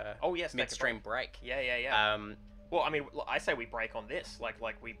take a take a midstream break. Yeah. Well, I mean, I say we break on this, like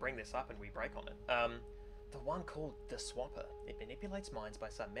we bring this up and we break on it. the one called the Swapper. It manipulates minds by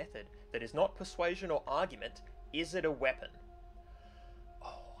some method that is not persuasion or argument. Is it a weapon?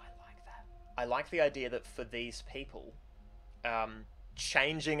 Oh, I like that. I like the idea that for these people,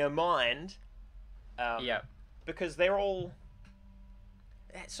 changing a mind, because they're all...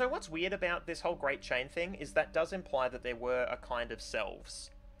 So what's weird about this whole Great Chain thing is that does imply that there were a kind of selves.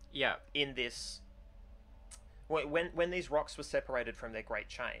 Yeah. In this... When these rocks were separated from their Great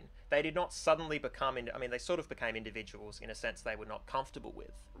Chain, they did not suddenly become... I mean, they sort of became individuals in a sense they were not comfortable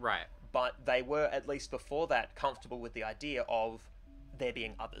with. Right. But they were, at least before that, comfortable with the idea of there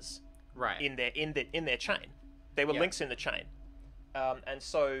being others. Right. In their chain. There were links in the chain. And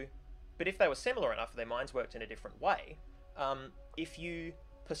so... But if they were similar enough, their minds worked in a different way. If you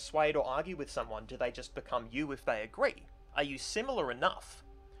persuade or argue with someone, do they just become you if they agree? Are you similar enough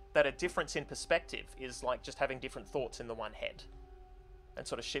that a difference in perspective is like just having different thoughts in the one head and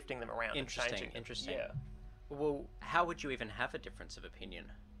sort of shifting them around and changing them? Interesting. Yeah. Well, how would you even have a difference of opinion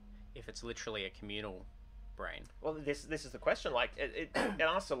if it's literally a communal brain? Well, this is the question. Like, it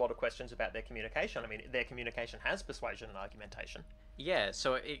asks a lot of questions about their communication. I mean, their communication has persuasion and argumentation. Yeah,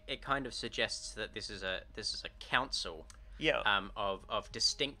 so it kind of suggests that this is a council of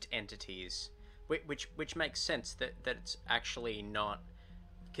distinct entities, which makes sense that it's actually not,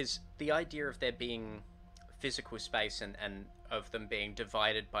 because the idea of there being physical space and of them being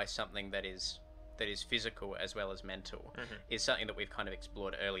divided by something that is physical as well as mental is something that we've kind of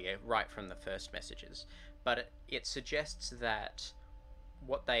explored earlier, right from the first messages. But it suggests that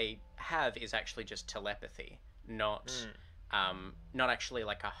what they have is actually just telepathy, not actually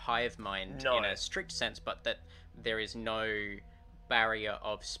like a hive mind in a strict sense, but that there is no barrier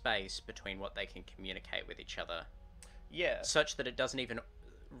of space between what they can communicate with each other. Yeah. Such that it doesn't even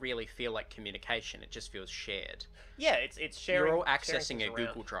really feel like communication. It just feels shared. Yeah, it's sharing. You're all accessing a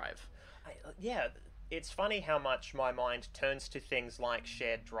Google Drive. It's funny how much my mind turns to things like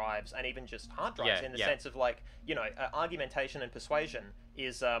shared drives and even just hard drives in the sense of like, argumentation and persuasion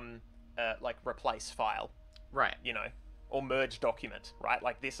is like replace file. Right. Or merge document, right?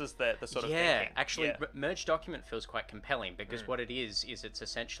 Like this is the sort of thinking. Actually, actually, merge document feels quite compelling because what it is it's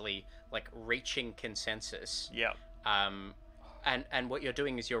essentially like reaching consensus. Yeah. And what you're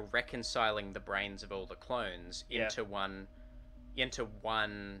doing is you're reconciling the brains of all the clones into one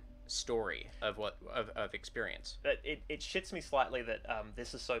story of experience. But it shits me slightly that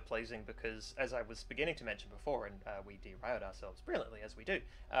this is so pleasing because, as I was beginning to mention before, and we derailed ourselves brilliantly as we do.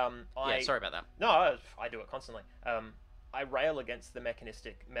 Sorry about that. No, I do it constantly. I rail against the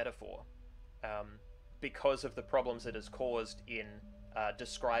mechanistic metaphor because of the problems it has caused in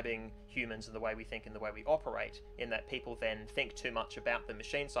describing humans and the way we think and the way we operate, in that people then think too much about the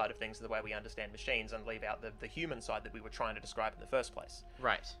machine side of things and the way we understand machines and leave out the human side that we were trying to describe in the first place.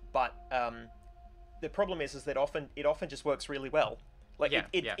 Right. But the problem is that it often just works really well. Like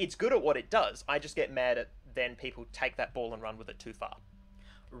it's good at what it does. I just get mad at then people take that ball and run with it too far.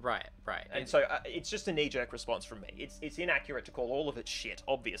 Right. And so it's just a knee-jerk response from me. It's inaccurate to call all of it shit,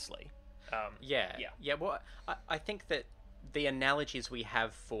 obviously. Well, I think that the analogies we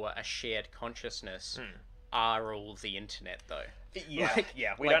have for a shared consciousness are all the internet, though.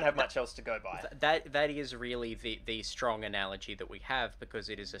 We don't have much else to go by. That is really the strong analogy that we have, because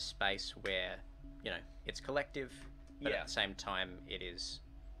it is a space where, it's collective, but at the same time it is,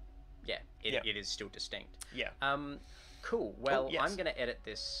 it is still distinct. Yeah. Cool. Well, I'm going to edit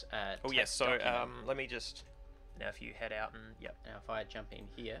this text document. Let me just... Now if you head out and... Yep. Now if I jump in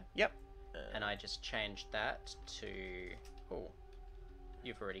here... Yep. And I just changed that to... Oh,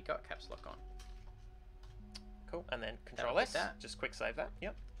 you've already got caps lock on. Cool. And then Control S. Just quick save that.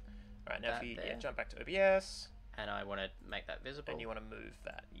 Yep. All right, now if you jump back to OBS. And I want to make that visible. And you want to move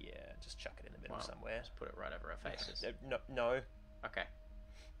that. Yeah, just chuck it in the middle somewhere. Just put it right over our faces. No. Okay.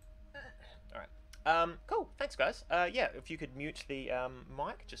 All right. Cool. Thanks, guys. If you could mute the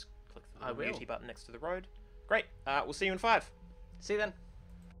mic, just click the mute button next to the road. Great. We'll see you in 5. See you then.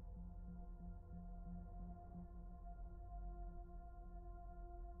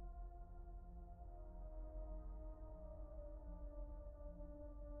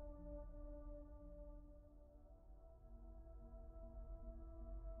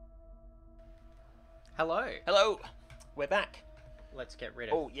 Hello. We're back. Let's get rid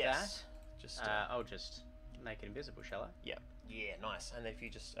of that. Just I'll just make it invisible, shall I? Yeah, nice. And if you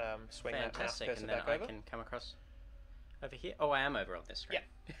just swing Fantastic. that mouse cursor and then back I over. can come across over here. Oh, I am over on this screen.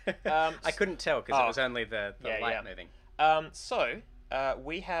 Yeah. I couldn't tell because it was only the light moving.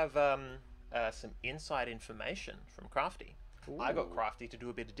 We have some inside information from Crafty. Ooh. I got Crafty to do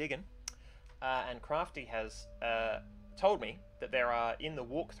a bit of digging, and Crafty has told me that there are, in the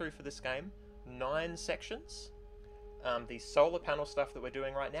walkthrough for this game, 9 sections. The solar panel stuff that we're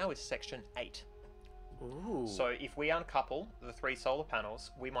doing right now is section 8. Ooh. So if we uncouple the 3 solar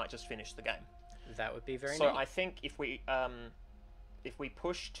panels, we might just finish the game. That would be very So neat. I think if we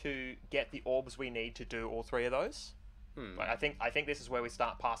push to get the orbs we need to do all 3 of those, like, I think this is where we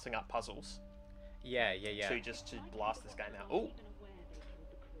start passing up puzzles. Yeah. To blast this game out. Ooh.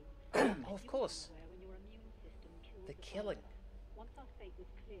 Oh, of course. The killing. Once our fate was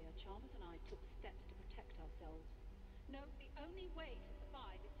clear, Chalmers and I took steps to protect ourselves. No, the only way to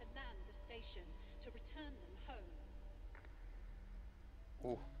survive is to land the station, to return them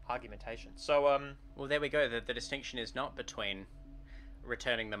home. Ooh, argumentation. So, Well, there we go. The distinction is not between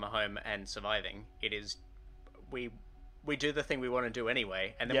returning them home and surviving. It is we do the thing we want to do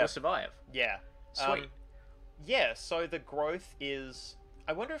anyway, and then we'll survive. Yeah. Sweet. Yeah. So the growth is.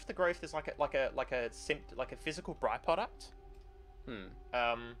 I wonder if the growth is like a physical byproduct.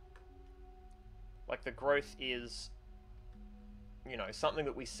 Like the growth is, something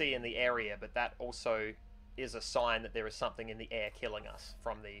that we see in the area, but that also is a sign that there is something in the air killing us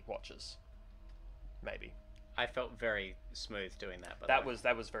from the Watchers. Maybe. I felt very smooth doing that. That was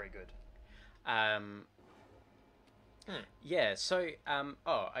very good. Yeah. So,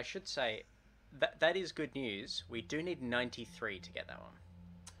 I should say that is good news. We do need 93 to get that one.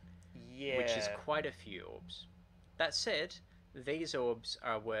 Yeah. Which is quite a few orbs. That said, these orbs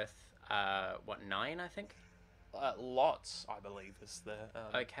are worth 9, I think. Lots, I believe, is the.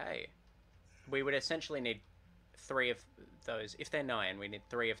 Okay. We would essentially need 3 of those. If they're 9, we need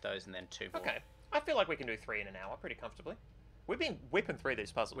 3 of those and then 2 more. Okay. I feel like we can do 3 in an hour pretty comfortably. We've been whipping through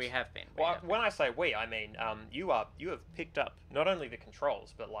these puzzles. We have been. When I say we, I mean you have picked up not only the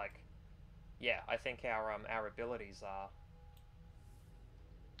controls, but I think our abilities are.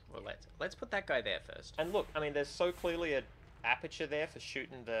 Well, let's put that guy there first. And look, I mean, there's so clearly an aperture there for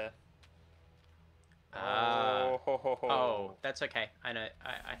shooting the. Oh, that's okay. I know.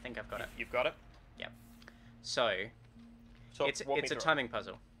 I think I've got it. You've got it. Yep. So it's a timing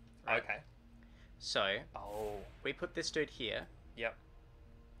puzzle. Right? Okay. So we put this dude here. Yep.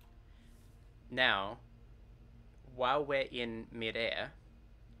 Now, while we're in midair,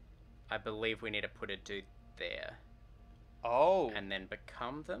 I believe we need to put a dude there. Oh. And then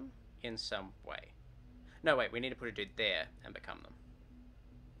become them in some way. No, wait, we need to put a dude there and become them.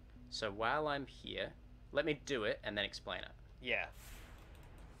 So while I'm here, let me do it and then explain it. Yeah.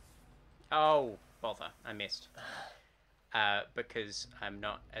 Oh, bother. I missed. Because I'm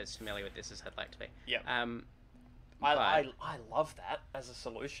not as familiar with this as I'd like to be. Yeah. I love that as a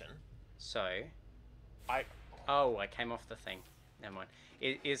solution. So, I came off the thing. Never mind.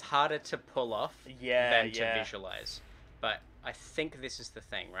 It is harder to pull off than to visualize. But I think this is the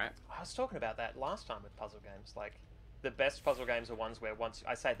thing, right? I was talking about that last time with puzzle games. Like, the best puzzle games are ones where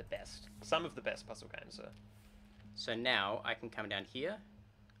I say the best. Some of the best puzzle games are. So now I can come down here.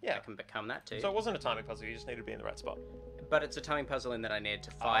 Yeah. I can become that too. So it wasn't a timing puzzle. You just needed to be in the right spot. But it's a timing puzzle in that I needed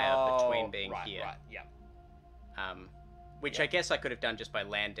to fire between being here. Right. Yeah. Which I guess I could have done just by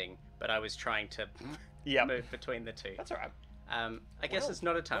landing, but I was trying to move between the two. That's all right. I guess it's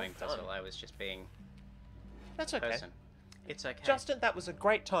not a timing puzzle. I was just being. That's okay. Person. It's okay. Justin, that was a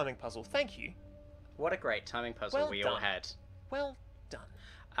great timing puzzle. Thank you. What a great timing puzzle we all had. Well done.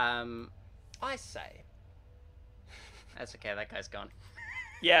 I say. That's okay. That guy's gone.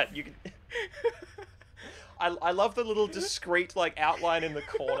 Yeah, you can. I love the little discreet outline in the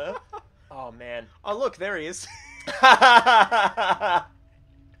corner. Oh man. Oh look, there he is.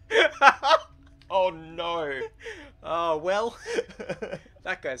 Oh no. Oh well.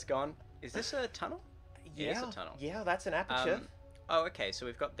 That guy's gone. Is this a tunnel? Yeah. It is a tunnel. Yeah, that's an aperture. Okay, so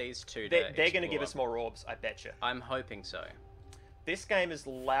we've got these two. They're going to give us more orbs, I betcha. I'm hoping so. This game is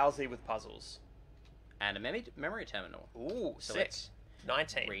lousy with puzzles. And a memory terminal. Ooh, so 6.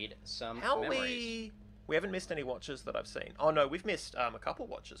 19. Read some How memories. We haven't missed any watches that I've seen. Oh no, we've missed a couple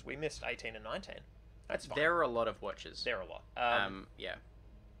watches. We missed 18 and 19. That's fine. There are a lot of watches. There are a lot. Yeah.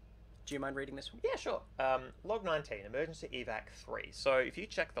 Do you mind reading this one? Yeah, sure. Log 19, emergency evac 3. So if you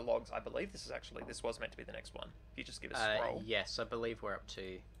check the logs, I believe this was meant to be the next one. If you just give a scroll. Yes, I believe we're up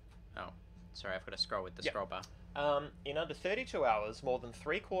to. Oh, sorry, I've got to scroll with the scroll bar. In under 32 hours, more than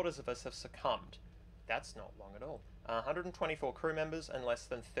 3/4 of us have succumbed. That's not long at all. 124 crew members and less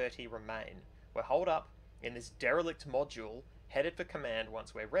than 30 remain. We're holed up in this derelict module, headed for command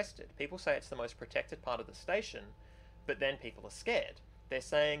once we're rested. People say it's the most protected part of the station, but then people are scared. They're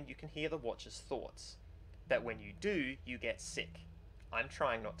saying you can hear the Watcher's thoughts. That when you do, you get sick. I'm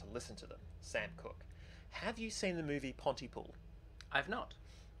trying not to listen to them. Sam Cooke. Have you seen the movie Pontypool? I've not.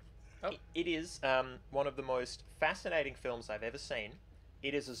 Oh. It is one of the most fascinating films I've ever seen.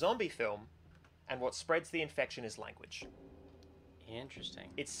 It is a zombie film and what spreads the infection is language. Interesting.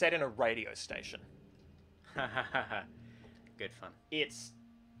 It's set in a radio station. Good fun.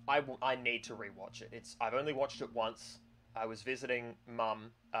 I need to rewatch it. I've only watched it once. I was visiting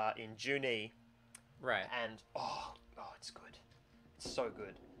Mum in Junee. Right. And it's good. It's so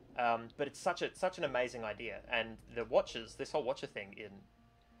good. But it's such an amazing idea. And the Watchers, this whole Watcher thing,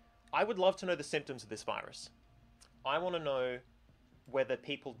 I would love to know the symptoms of this virus. I want to know whether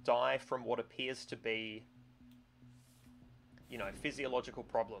people die from what appears to be, physiological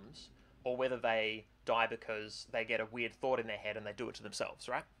problems, or whether they die because they get a weird thought in their head and they do it to themselves,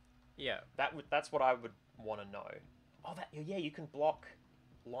 right? Yeah. That's what I would want to know. Oh, you can block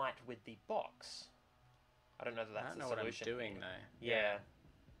light with the box. I don't know that that's the solution. I don't know what I'm doing, though. Yeah.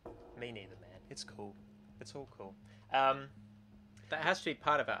 Me neither, man. It's cool. It's all cool. That has to be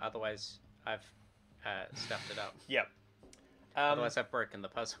part of it, otherwise I've stuffed it up. Yep. Otherwise I've broken the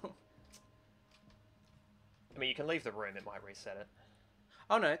puzzle. I mean, you can leave the room, it might reset it.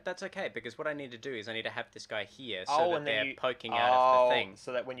 Oh no, that's okay, because what I need to do is I need to have this guy here so that they're poking out of the thing.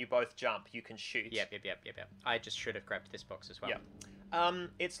 So that when you both jump, you can shoot. Yep. I just should have grabbed this box as well. Yep.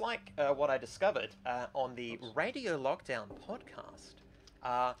 It's like what I discovered on the Radio Lockdown podcast.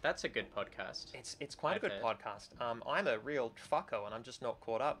 That's a good podcast. It's quite a good podcast. I'm a real fucko and I'm just not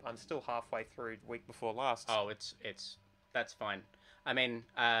caught up. I'm still halfway through week before last. Oh, that's fine. I mean,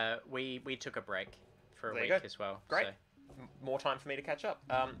 we took a break for a week as well. Great. So. More time for me to catch up.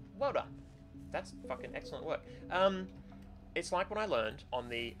 Well done. That's fucking excellent work. It's like what I learned on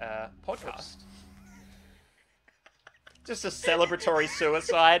the podcast. Just a celebratory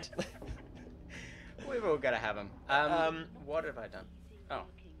suicide. We've all got to have them. What have I done?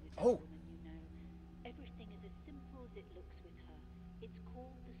 Oh. Everything is as simple as it looks with her. It's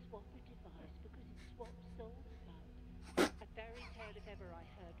called the swapper device because it swaps souls about. A fairy tale if ever I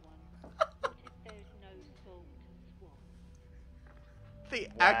heard one. What if there's no soul to swap?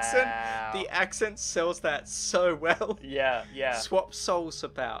 The accent sells that so well. Yeah. Swap souls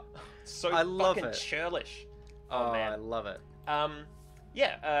about. So I love fucking it. churlish. Oh, man. I love it.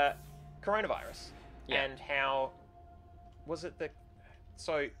 Coronavirus. Yeah. And how was it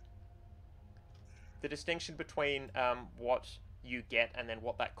so the distinction between what you get and then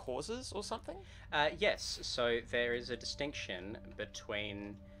what that causes or something? Yes, so there is a distinction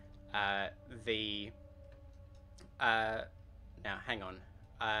between now hang on.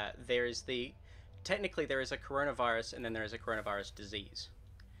 Technically there is a coronavirus and then there is a coronavirus disease.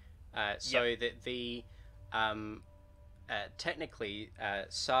 Technically,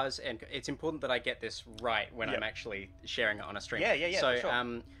 SARS and it's important that I get this right when I'm actually sharing it on a stream. Yeah. So,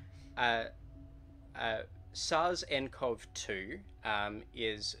 sure. SARS-CoV-2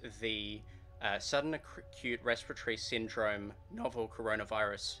 is the sudden acute respiratory syndrome novel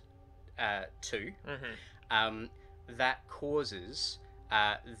coronavirus 2 that causes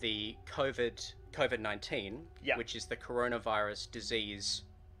the COVID-19, which is the coronavirus disease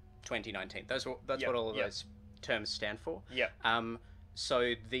 2019. That's what all of those terms stand for.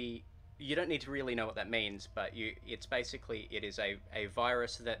 So you don't need to really know what that means, but it's basically it is a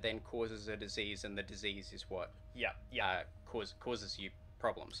virus that then causes a disease, and the disease is what causes you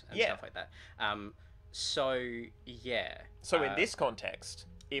problems and stuff like that. So in this context,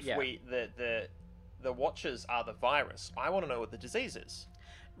 if the Watchers are the virus, I want to know what the disease is.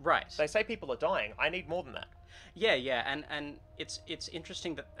 Right. They say people are dying. I need more than that. Yeah, and it's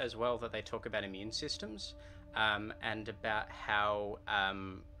interesting that as well that they talk about immune systems, and about how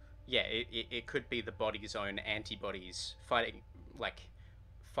it could be the body's own antibodies fighting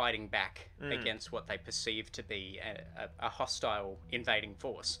back against what they perceive to be a hostile invading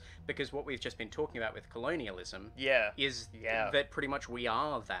force. Because what we've just been talking about with colonialism is that pretty much we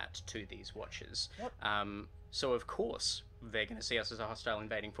are that to these Watchers. So of course they're going to see us as a hostile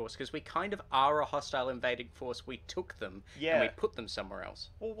invading force, because we kind of are a hostile invading force. We took them and we put them somewhere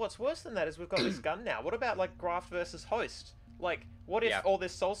else. Well, what's worse than that is we've got this gun now. What about like graft versus host? Like, what if all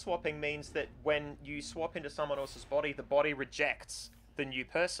this soul swapping means that when you swap into someone else's body, the body rejects the new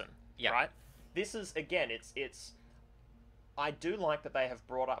person, right? This is, again, it's I do like that they have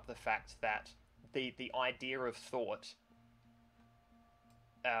brought up the fact that the idea of thought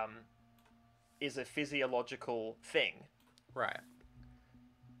is a physiological thing. Right.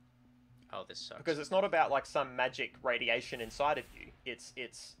 Oh, this sucks. Because it's not about like some magic radiation inside of you. It's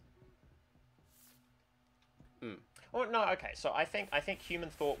Oh, no, okay. So I think human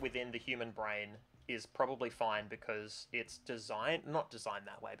thought within the human brain is probably fine because it's not designed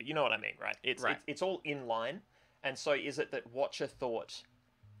that way, but you know what I mean, right? It's all in line. And so is it that Watcher thought...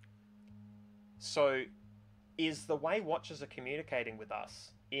 So is the way Watchers are communicating with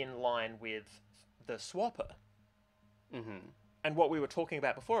us in line with the swapper. Mm-hmm. And what we were talking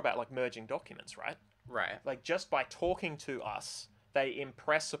about before about like merging documents, right? Right. Like just by talking to us, they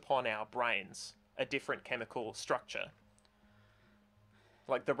impress upon our brains a different chemical structure.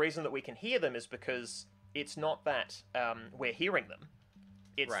 Like the reason that we can hear them is because it's not that we're hearing them.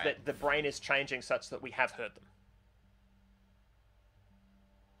 It's Right. that the brain is changing such that we have heard them.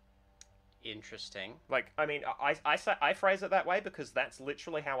 Interesting. Like, I mean, I phrase it that way because that's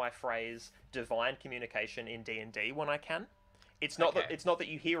literally how I phrase divine communication in D&D when I can. It's not that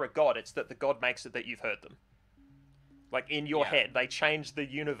you hear a god, it's that the god makes it that you've heard them. Like in your head, they change the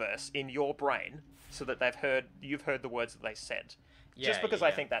universe in your brain so that you've heard the words that they said. Just because I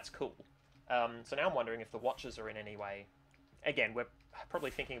think that's cool. So now I'm wondering if the Watchers are in any way. Again, we're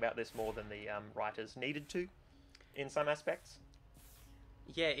probably thinking about this more than the writers needed to, in some aspects.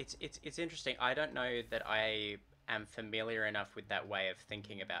 Yeah, it's interesting. I don't know that I am familiar enough with that way of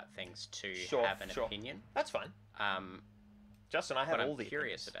thinking about things to have an opinion. That's fine. Justin, I have all the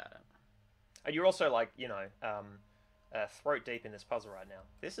curious opinions. about it. And you're also like, throat deep in this puzzle right now.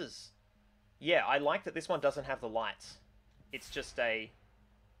 This is, I like that this one doesn't have the lights. It's just a,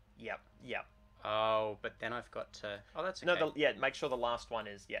 yep. Oh, but then I've got to. Oh, that's okay. No, make sure the last one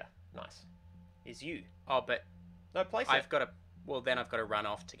is nice. Is you. Oh, but no, place it. I've got to. Well, then I've got to run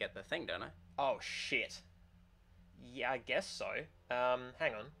off to get the thing, don't I? Oh shit. Yeah, I guess so.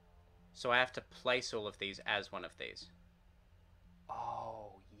 Hang on. So I have to place all of these as one of these.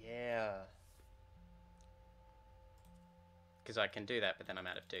 Oh yeah. Because I can do that, but then I'm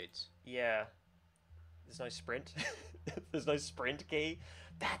out of dudes. Yeah. There's no sprint. There's no sprint key.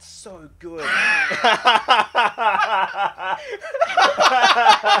 That's so good.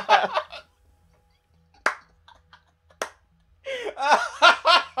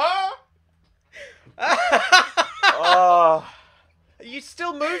 Oh. You're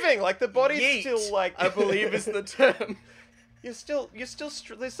still moving. Like the body's Yeet, still like. I believe is the term. You're still.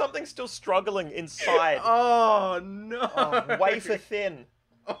 There's something still struggling inside. Oh no! Oh, wafer thin.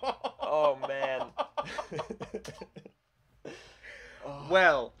 Oh man.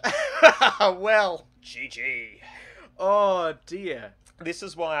 Well. Well. GG. Oh dear. This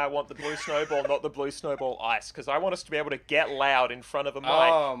is why I want the blue snowball, not the blue snowball ice, because I want us to be able to get loud in front of a mic.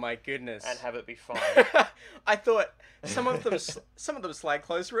 Oh my goodness. And have it be fine. I thought some of them slide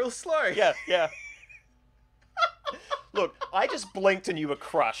close real slow. Yeah. Look, I just blinked and you were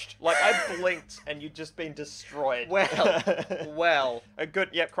crushed. Like, I blinked and you'd just been destroyed. Well. A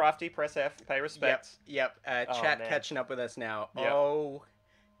good, Crafty, press F, pay respect. Yep. Chat catching up with us now. Yep. Oh,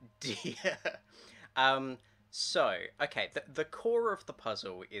 dear. So, okay, the core of the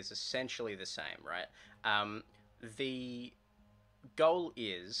puzzle is essentially the same, right? The goal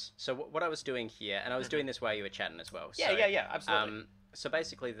is... So what I was doing here, and I was doing this while you were chatting as well. So, yeah, absolutely. So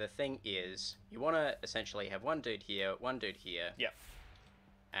basically the thing is, you want to essentially have one dude here, Yep.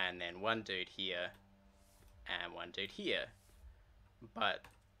 and then one dude here, and one dude here. But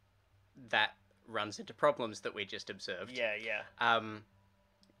that runs into problems that we just observed. Yeah.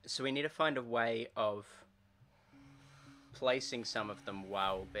 So we need to find a way of placing some of them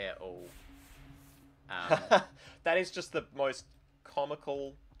while they're all... That is just the most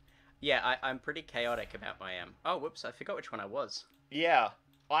comical... Yeah, I'm pretty chaotic about my... Oh, whoops, I forgot which one I was. Yeah.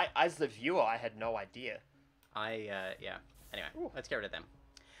 As the viewer, I had no idea. Yeah. Anyway, let's get rid of them.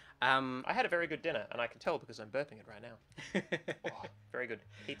 I had a very good dinner, and I can tell because I'm burping it right now. Oh, very good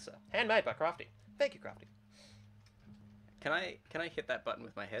pizza. Handmade by Crafty. Thank you, Crafty. Can I hit that button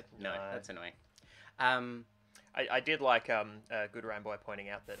with my head? No, that's annoying. I did like Good Ramboy pointing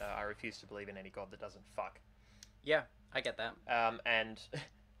out that I refuse to believe in any god that doesn't fuck. Yeah, I get that. And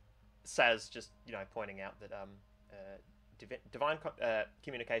Saz just, pointing out that divine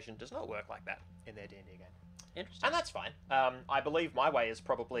communication does not work like that in their D&D game. Interesting. And that's fine. I believe my way is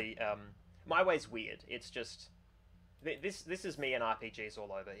probably... my way's weird. It's just... This is me and RPGs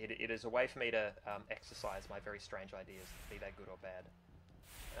all over. It is a way for me to exercise my very strange ideas, be they good or bad.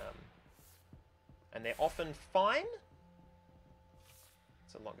 And they're often fine.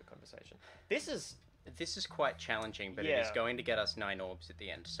 It's a longer conversation. This is quite challenging, but it is going to get us 9 orbs at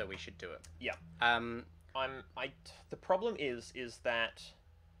the end, so we should do it. Yeah. The problem is that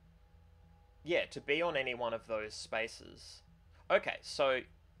to be on any one of those spaces. Okay, so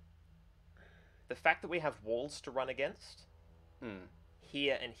the fact that we have walls to run against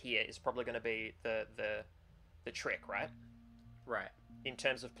here and here is probably going to be the trick, right? Right. In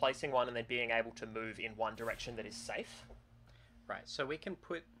terms of placing one and then being able to move in one direction that is safe. Right, so we can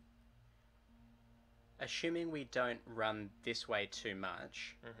put... Assuming we don't run this way too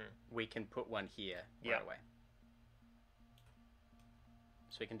much, we can put one here right away.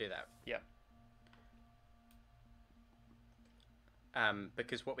 So we can do that. Yeah.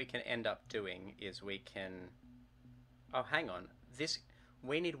 Because what we can end up doing is we can... Oh, hang on.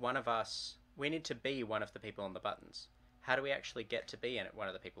 We need one of us... We need to be one of the people on the buttons. How do we actually get to be one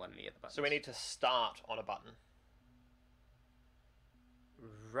of the people on any of the buttons? So we need to start on a button.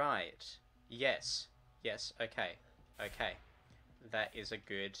 Right. Yes. Yes. Okay. Okay. That is a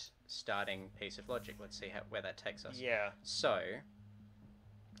good starting piece of logic. Let's see where that takes us. Yeah. So,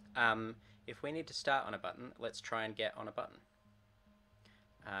 if we need to start on a button, let's try and get on a button.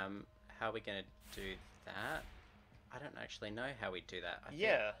 How are we going to do that? I don't actually know how we do that. I think,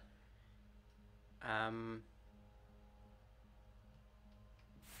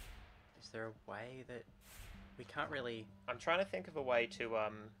 is there a way that we can't really... I'm trying to think of a way to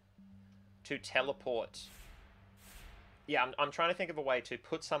teleport. Yeah, I'm trying to think of a way to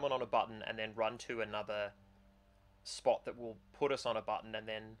put someone on a button and then run to another spot that will put us on a button and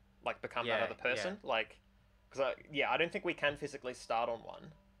then like become that other person. Yeah. Like, because I don't think we can physically start on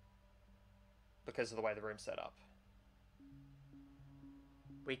one because of the way the room's set up.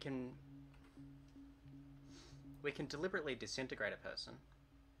 We can deliberately disintegrate a person.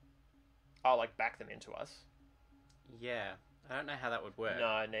 Oh, like back them into us. Yeah, I don't know how that would work.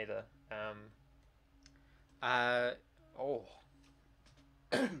 No, neither. Oh.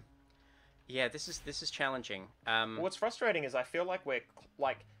 Yeah, this is challenging. What's frustrating is I feel like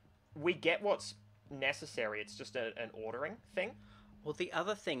we get what's necessary. It's just an ordering thing. Well, the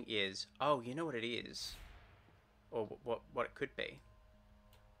other thing is, oh, you know what it is, or what it could be.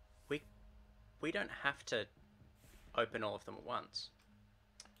 We don't have to open all of them at once.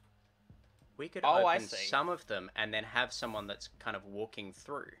 We could open some of them and then have someone that's kind of walking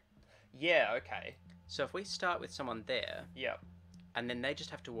through. Yeah. Okay. So if we start with someone there, Yeah. and then they just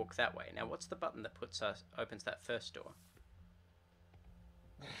have to walk that way. Now, what's the button that opens that first door?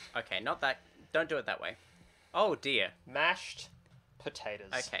 Okay, not that. Don't do it that way. Oh dear. Mashed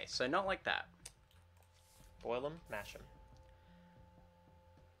potatoes. Okay, so not like that. Boil them, mash them.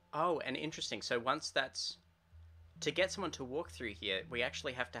 Oh, and interesting. So once that's... To get someone to walk through here, we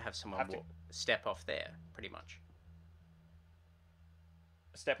actually have to have someone step off there, pretty much.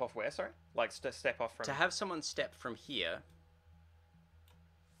 Step off where, sorry? Like step off from... To have someone step from here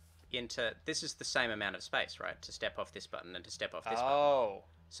into... This is the same amount of space, right? To step off this button and to step off this button. Oh.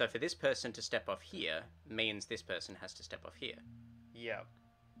 So for this person to step off here means this person has to step off here. Yeah.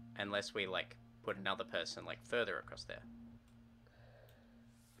 Unless we, like, put another person, like, further across there.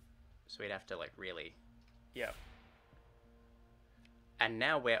 So we'd have to, like, really... Yeah. And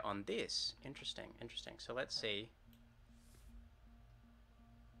now we're on this. Interesting, interesting. So let's see.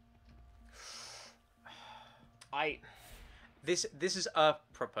 This is a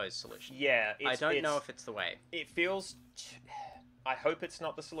proposed solution. Yeah. I don't know if it's the way. It feels... I hope it's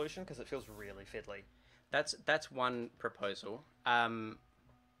not the solution, because it feels really fiddly. That's one proposal.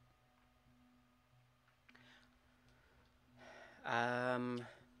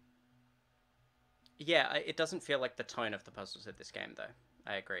 Yeah, it doesn't feel like the tone of the puzzles of this game, though.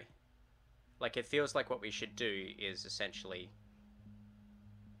 I agree. Like, it feels like what we should do is essentially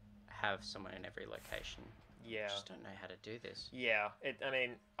have someone in every location. Yeah. I just don't know how to do this. Yeah. I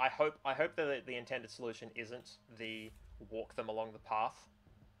mean, I hope that the intended solution isn't the walk them along the path.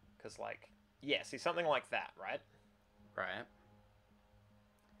 Because, like, yeah, see, something like that, right? Right.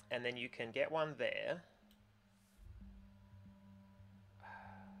 And then you can get one there.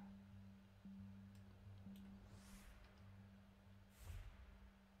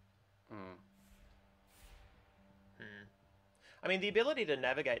 I mean, the ability to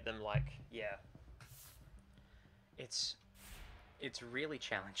navigate them, like, yeah. It's really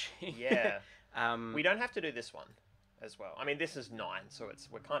challenging. Yeah. We don't have to do this one as well. I mean, this is 9, so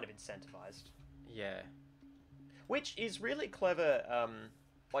we're kind of incentivized. Yeah. Which is really clever.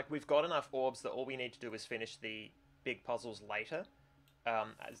 Like, we've got enough orbs that all we need to do is finish the big puzzles later,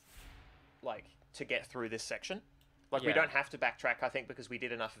 to get through this section. Like, we don't have to backtrack, I think, because we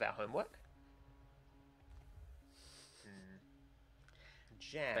did enough of our homework.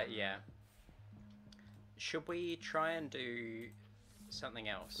 Jam. But yeah. Should we try and do something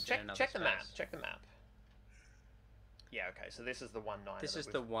else? Check the map. Check the map. Yeah, okay, so this is the 1-9. This is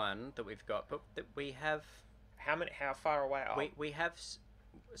the one that we've got, but that we have... How far away are we? We have...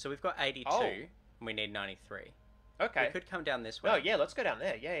 So we've got 82, and we need 93. Okay. We could come down this way. Oh, yeah, let's go down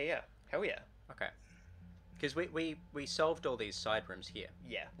there. Yeah. Hell yeah. Okay. Because we solved all these side rooms here.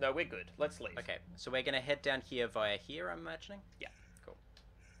 Yeah. No, we're good. Let's leave. Okay, so we're going to head down here via here, I'm imagining? Yeah. Cool.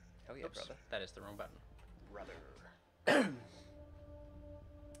 Hell yeah, brother. That is the wrong button. Brother.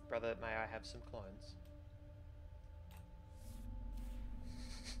 Brother, may I have some clones?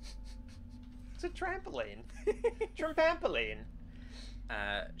 It's a trampoline. Trampampoline.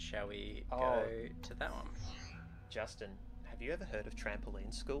 Shall we Oh. go to that one? Justin, have you ever heard of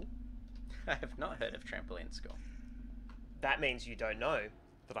trampoline school? I have not heard of trampoline school. That means you don't know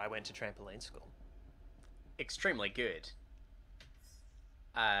that I went to trampoline school. Extremely good.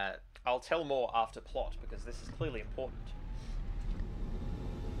 I'll tell more after plot, because this is clearly important.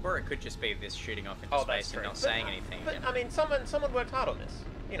 Or it could just be this shooting off into That's space true. and not saying anything. But, again. I mean, someone worked hard on this.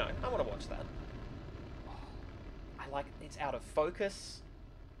 You know, I want to watch that. I like it's out of focus.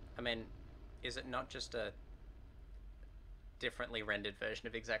 I mean, is it not just a differently rendered version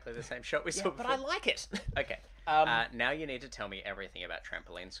of exactly the same shot we saw But before? I like it. Okay. Now you need to tell me everything about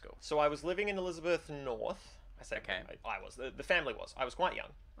trampoline school. So I was living in Elizabeth North. I say Okay. I was. The family was. I was quite young.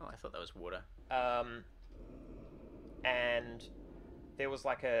 Oh, I thought that was water. And there was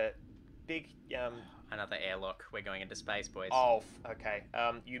like a big Another airlock. We're going into space, boys. Oh, okay.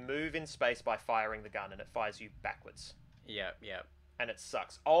 You move in space by firing the gun, and it fires you backwards. Yep, yep. And it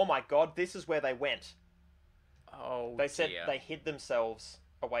sucks. Oh my god, this is where they went. Oh, They said dear. they hid themselves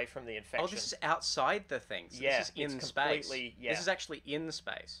away from the infection. Oh, this is outside the thing. So Yeah, this is in it's space. completely- yeah. This is actually in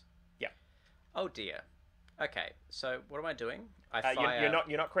space. Yeah. Oh dear. Okay, so what am I doing? I You're, fire.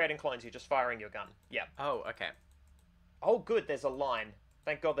 you're not creating clones. You're just firing your gun. Yeah. Oh, okay. Oh, good. There's a line.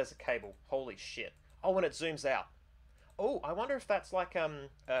 Thank God there's a cable. Holy shit. Oh, and it zooms out. Oh, I wonder if that's like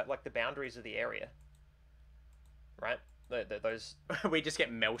the boundaries of the area. Right? Those. We just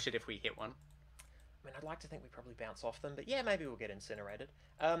get melted if we hit one. I mean, I'd like to think we probably bounce off them, but yeah, maybe we'll get incinerated.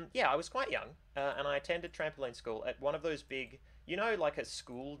 Yeah, I was quite young, and I attended trampoline school at one of those big, you know, like a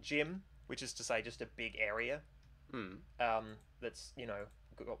school gym, which is to say just a big area. That's, you know,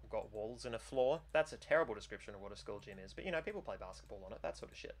 got walls and a floor. That's a terrible description of what a school gym is, but, you know, people play basketball on it, that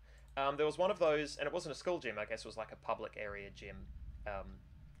sort of shit. There was one of those, and it wasn't a school gym, I guess it was like a public area gym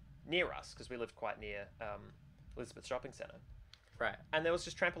near us, because we lived quite near Elizabeth Shopping Centre. Right. And there was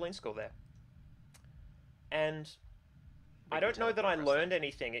just trampoline school there. And We I can don't know tell that I progress learned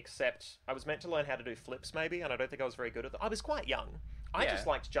anything, except I was meant to learn how to do flips, maybe, and I don't think I was very good at them. I was quite young. I Yeah. just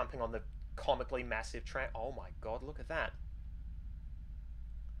liked jumping on the comically massive Oh my god, look at that.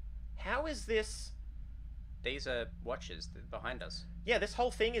 How is this... These are watches behind us. Yeah, this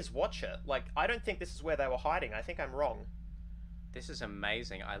whole thing is Watcher. Like, I don't think this is where they were hiding. I think I'm wrong. This is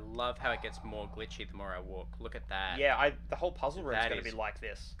amazing. I love how it gets more glitchy the more I walk. Look at that. Yeah, the whole puzzle room's That going to is be like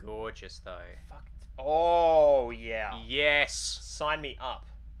this. Gorgeous, though. Fuck. Oh, yeah. Yes. Sign me up.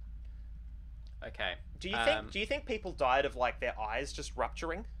 Okay. Do you think people died of, like, their eyes just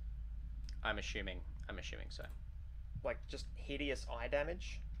rupturing? I'm assuming so. Like, just hideous eye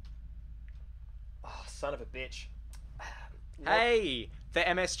damage? Oh, son of a bitch. Hey, the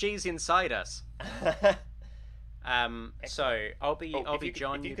MSG's inside us. So I'll be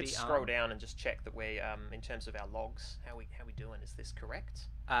John. If you you could be scroll down and just check that we, in terms of our logs, how we doing? Is this correct?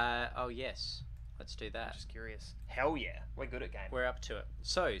 Oh yes, let's do I'm that. just curious. Hell yeah, we're good at game. We're up to it.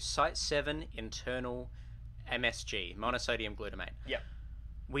 So Site 7 internal MSG, monosodium glutamate. Yep.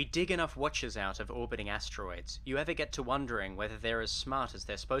 We dig enough watches out of orbiting asteroids. You ever get to wondering whether they're as smart as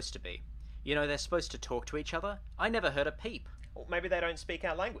they're supposed to be? You know, they're supposed to talk to each other. I never heard a peep. Or maybe they don't speak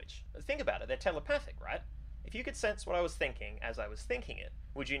our language. Think about it. They're telepathic, right? If you could sense what I was thinking as I was thinking it,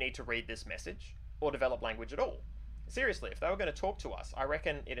 would you need to read this message or develop language at all? Seriously, if they were going to talk to us, I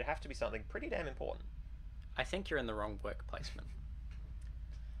reckon it'd have to be something pretty damn important. I think you're in the wrong work placement.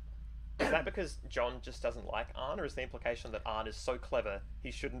 Is that because John just doesn't like Arn, or is the implication that Arn is so clever he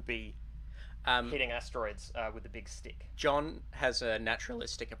shouldn't be hitting asteroids with a big stick? John has a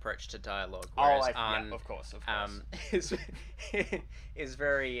naturalistic approach to dialogue, Oh, whereas yeah, Arn of course. is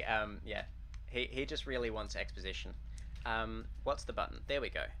very he just really wants exposition. What's the button? There we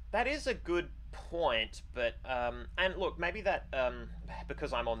go. That is a good point, but and look, maybe that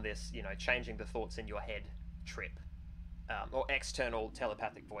because I'm on this, you know, changing the thoughts in your head trip, or external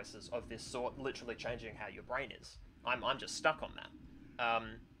telepathic voices of this sort, literally changing how your brain is. I'm just stuck on that.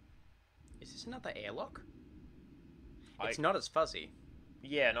 Is this another airlock? It's not as fuzzy.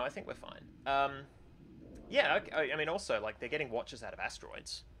 Yeah, no, I think we're fine. Yeah, okay, I mean, also, like, they're getting watches out of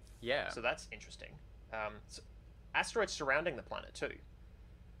asteroids. Yeah. So that's interesting. So asteroids surrounding the planet, too.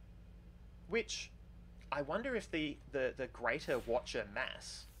 Which, I wonder if the greater Watcher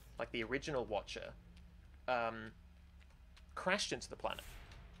mass, like the original Watcher, crashed into the planet.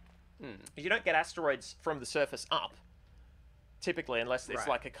 You don't get asteroids from the surface up, typically, unless it's Right.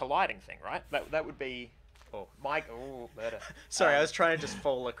 like a colliding thing, right? That would be... Oh, murder. sorry, I was trying to just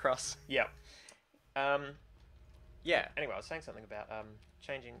fall across. Yeah. Yeah. Anyway, I was saying something about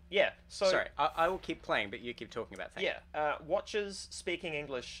changing... Yeah, so... Sorry, I will keep playing, but you keep talking about things. Yeah, Watchers speaking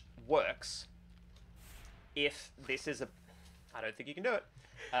English works if this is a... I don't think you can do it.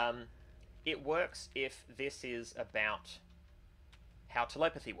 It works if this is about how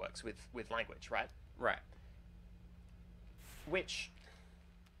telepathy works with language, right? Right. Which,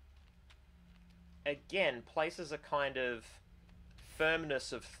 again, places a kind of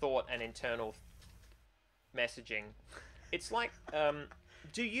firmness of thought and internal messaging. It's like,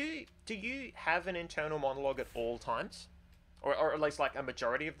 do you have an internal monologue at all times, or at least like a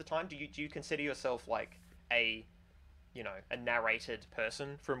majority of the time? Do you consider yourself like a narrated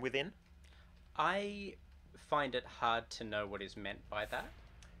person from within? I find it hard to know what is meant by that.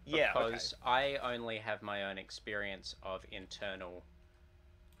 Yeah, Because I only have my own experience of internal,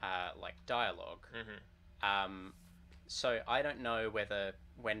 like, dialogue. So I don't know whether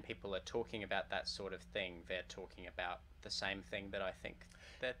when people are talking about that sort of thing, they're talking about the same thing that I think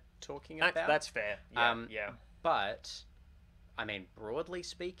they're talking about. That's fair. Yeah. But, I mean, broadly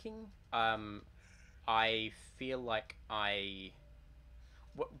speaking, I feel like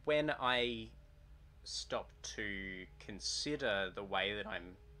when I stop to consider the way that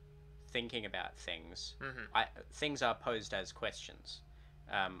I'm thinking about things, things are posed as questions.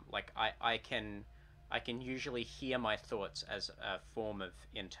 Like I can usually hear my thoughts as a form of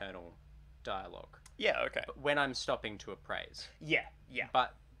internal dialogue. Yeah. Okay. But when I'm stopping to appraise. Yeah. Yeah.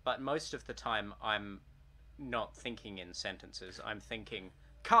 But most of the time I'm not thinking in sentences. I'm thinking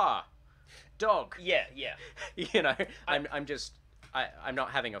car, dog. Yeah. Yeah. I'm not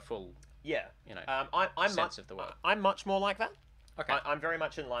having a full I'm sense of the world. I'm much more like that. Okay. I'm very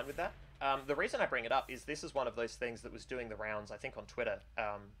much in line with that. The reason I bring it up is this is one of those things that was doing the rounds, I think, on Twitter,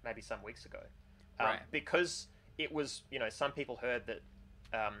 maybe some weeks ago. Right. Because it was, some people heard that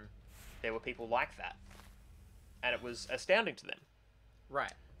there were people like that. And it was astounding to them.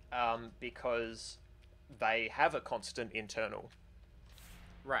 Right. Because they have a constant internal.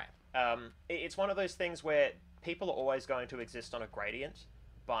 Right. It's one of those things where people are always going to exist on a gradient,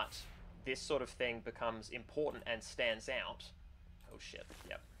 but this sort of thing becomes important and stands out. Oh shit!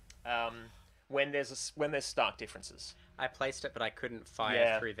 Yep. When there's stark differences. I placed it, but I couldn't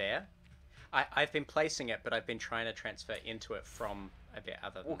fire through there. I've been placing it, but I've been trying to transfer into it from a bit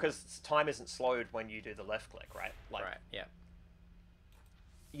other. Well, because time isn't slowed when you do the left click, right? Like, right. Yeah.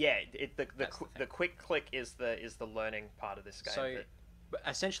 Yeah. The quick click is the learning part of this game. So,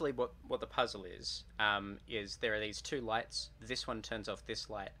 essentially, what the puzzle is there are these two lights. This one turns off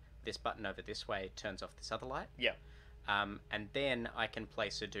this light. This button over this way turns off this other light. Yeah. And then I can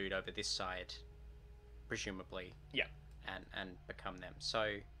place a dude over this side, presumably. Yeah. And become them.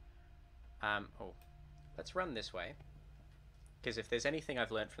 So, let's run this way. Because if there's anything I've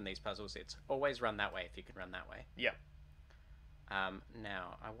learned from these puzzles, it's always run that way if you can run that way. Yeah.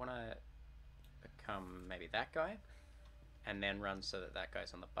 Now, I want to become maybe that guy. And then run so that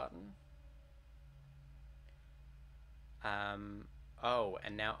guy's on the button.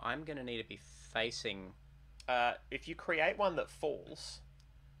 And now I'm going to need to be facing... if you create one that falls...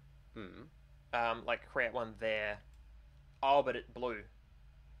 like create one there... Oh, but it blew.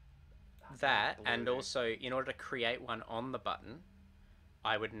 That, and also, in order to create one on the button,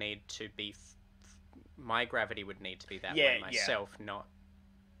 I would need to be... my gravity would need to be that way myself, not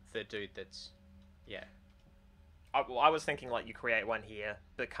the dude that's... Yeah. I was thinking like you create one here,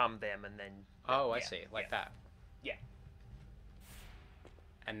 become them, and then... I see. Like that. Yeah.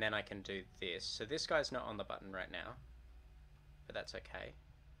 And then I can do this. So this guy's not on the button right now. But that's okay.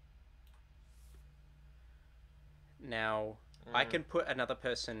 Now, I can put another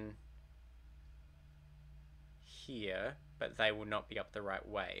person here, but they will not be up the right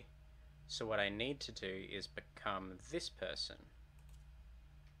way. So what I need to do is become this person.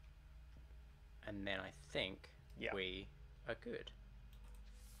 And then I think we are good.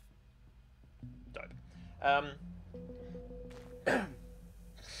 Dope.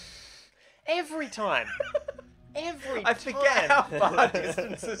 Every time. I forget how far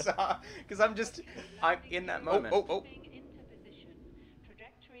distances are because I'm in that moment. Oh. Into position.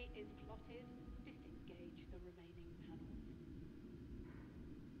 Trajectory is plotted. Disengage the remaining panels.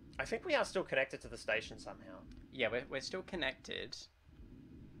 I think we are still connected to the station somehow. Yeah, we're still connected.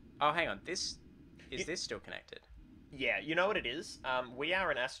 Oh, hang on. Is this still connected? Yeah, you know what it is? We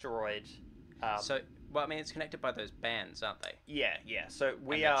are an asteroid. Well, I mean, it's connected by those bands, aren't they? Yeah. So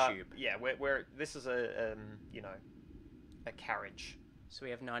we and are. The tube. Yeah, we're. This is a carriage. So we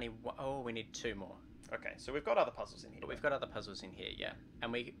have 91. Oh, we need 2 more. Okay, so we've got other puzzles in here. But we've got other puzzles in here, yeah.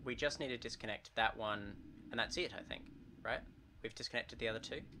 And we just need to disconnect that one, and that's it, I think. Right? We've disconnected the other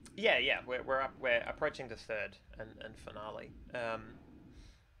 2. Yeah. We're approaching the third and finale.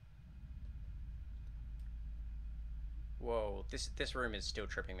 Whoa, this room is still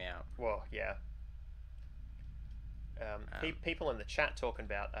tripping me out. Well, yeah. People in the chat talking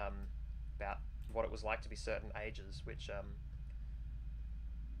about what it was like to be certain ages, which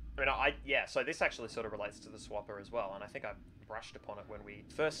so this actually sort of relates to the swapper as well, and I think I brushed upon it when we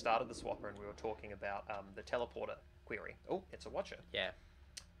first started the swapper and we were talking about the teleporter query. Oh, it's a watcher. Yeah.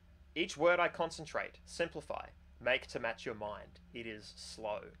 Each word I concentrate, simplify, make to match your mind. It is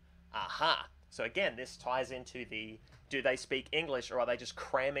slow. Aha! So again, this ties into the, do they speak English or are they just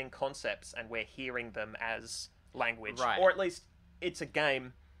cramming concepts and we're hearing them as language? Right. Or at least it's a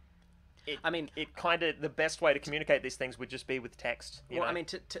game. It kind of, the best way to communicate these things would just be with text. You know? I mean,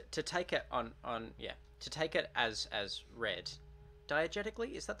 to take it to take it as read,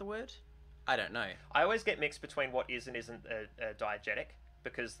 diegetically, is that the word? I don't know. I always get mixed between what is and isn't a diegetic,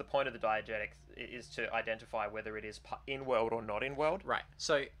 because the point of the diegetic is to identify whether it is in-world or not in-world. Right.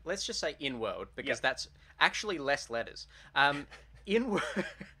 So let's just say in-world, because that's actually less letters. In-world,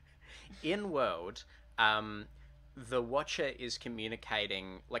 the watcher is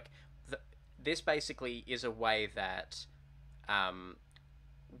communicating, like, this basically is a way that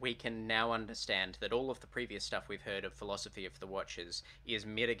we can now understand that all of the previous stuff we've heard of philosophy of the watchers is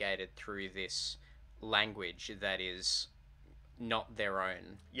mitigated through this language that is not their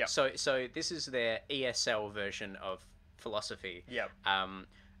own. Yep. So this is their ESL version of philosophy. Yep.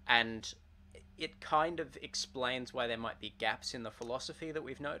 And it kind of explains why there might be gaps in the philosophy that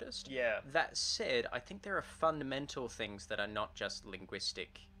we've noticed. Yeah. That said, I think there are fundamental things that are not just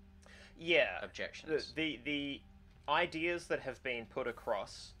linguistic objections. The ideas that have been put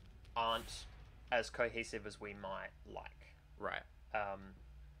across aren't as cohesive as we might like. Right. On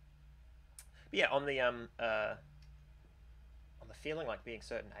the feeling like being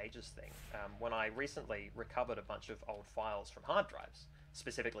certain ages thing, when I recently recovered a bunch of old files from hard drives,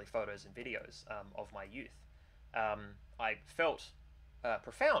 specifically photos and videos of my youth, I felt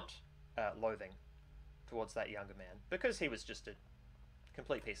profound loathing towards that younger man, because he was just a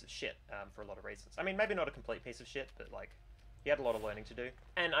complete piece of shit for a lot of reasons. I mean, maybe not a complete piece of shit, but like, he had a lot of learning to do.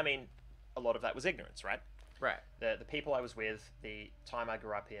 And I mean, a lot of that was ignorance, right? Right. The people I was with, the time I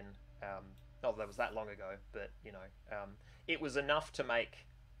grew up in, not that it was that long ago, but, you know, it was enough to make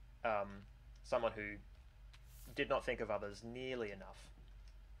someone who did not think of others nearly enough.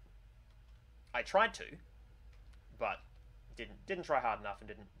 I tried to, but didn't try hard enough and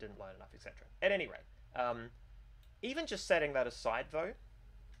didn't learn enough, etc. At any rate, even just setting that aside, though,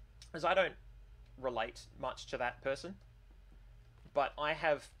 as I don't relate much to that person, but I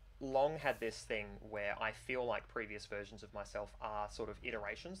have long had this thing where I feel like previous versions of myself are sort of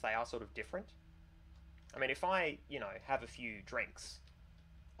iterations. They are sort of different. I mean, if I, you know, have a few drinks,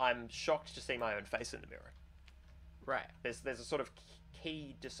 I'm shocked to see my own face in the mirror. Right. There's a sort of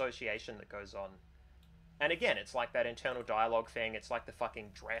key dissociation that goes on. And again, it's like that internal dialogue thing. It's like the fucking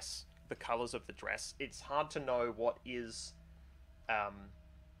dress, the colors of the dress. It's hard to know what is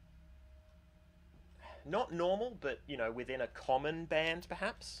not normal, but, you know, within a common band,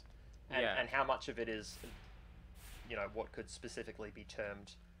 perhaps. And how much of it is, you know, what could specifically be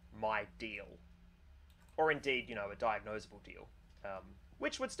termed my deal. Or indeed, you know, a diagnosable deal.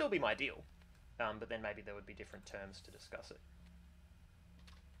 Which would still be my deal. But then maybe there would be different terms to discuss it.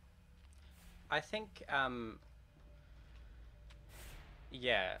 I think, I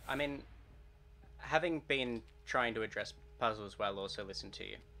mean, having been trying to address puzzles while also listen to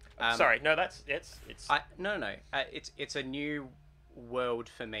you. Sorry, no, it's. It's a new world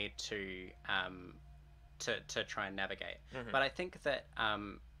for me to try and navigate. Mm-hmm. But I think that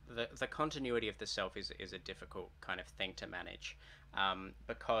the continuity of the self is a difficult kind of thing to manage,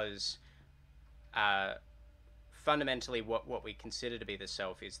 because fundamentally what we consider to be the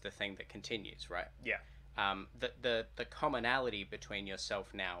self is the thing that continues, right? Yeah. The commonality between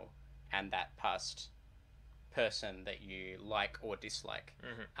yourself now and that past person that you like or dislike,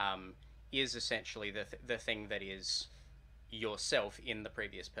 mm-hmm. Is essentially the thing that is yourself in the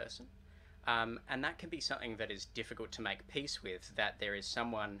previous person. And that can be something that is difficult to make peace with, that there is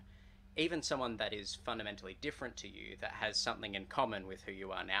someone that is fundamentally different to you that has something in common with who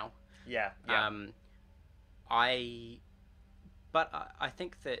you are now. Yeah. I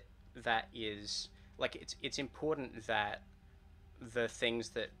think that is, like, it's important that the things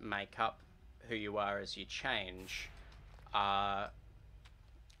that make up who you are as you change are,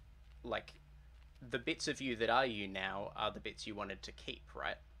 like, the bits of you that are you now are the bits you wanted to keep,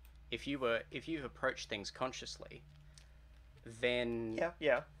 right? If you've approached things consciously, then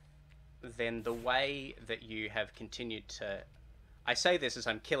then the way that you have continued to, I say this as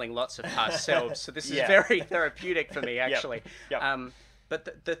I'm killing lots of past selves, so this is very therapeutic for me, actually.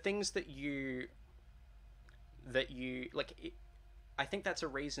 But the things that you like, I think that's a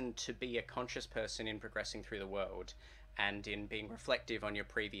reason to be a conscious person in progressing through the world and in being reflective on your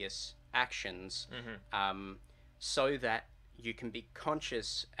previous actions, so that you can be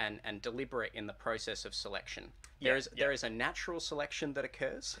conscious and deliberate in the process of selection. There is a natural selection that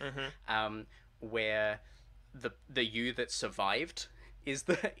occurs, where the you that survived is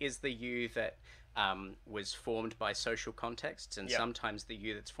the you that was formed by social contexts, and sometimes the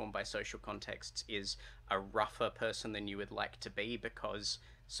you that's formed by social contexts is a rougher person than you would like to be because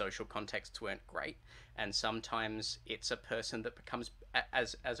social contexts weren't great, and sometimes it's a person that becomes,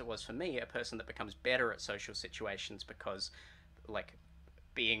 as it was for me, a person that becomes better at social situations because, like,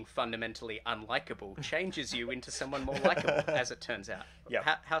 being fundamentally unlikable changes you into someone more likable, as it turns out.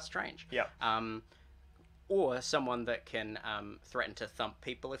 How strange. Or someone that can threaten to thump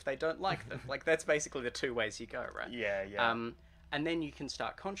people if they don't like them. Like, that's basically the two ways you go, right? And then you can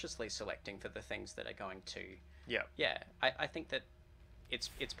start consciously selecting for the things that are going to... I think that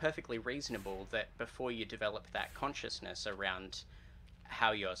it's perfectly reasonable that before you develop that consciousness around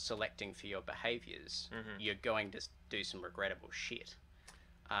how you're selecting for your behaviors, you're going to do some regrettable shit.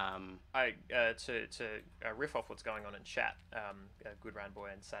 To riff off what's going on in chat, Good Round Boy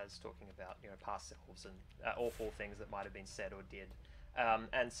and Saz talking about, you know, past selves and awful things that might have been said or did,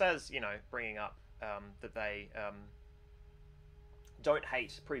 and Saz, you know, bringing up that they don't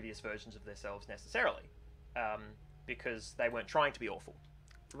hate previous versions of themselves necessarily, because they weren't trying to be awful,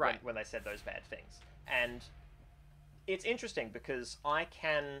 right? When they said those bad things. And it's interesting because I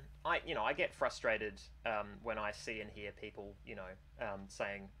get frustrated when I see and hear people, you know,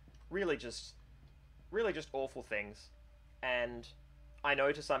 saying really just awful things, and I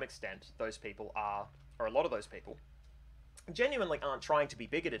know to some extent those people are, or a lot of those people, genuinely aren't trying to be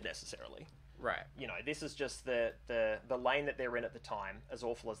bigoted necessarily. Right. You know, this is just the lane that they're in at the time, as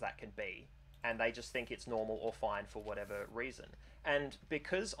awful as that can be, and they just think it's normal or fine for whatever reason. And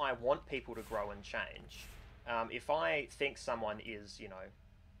because I want people to grow and change, if I think someone is, you know,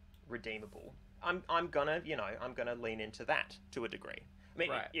 redeemable, I'm gonna lean into that to a degree. I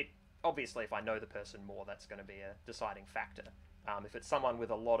mean, it obviously, if I know the person more, that's going to be a deciding factor. If it's someone with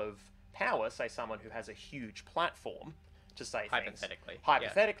a lot of power, say someone who has a huge platform to say things,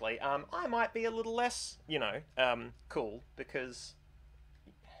 hypothetically, I might be a little less, you know, cool, because,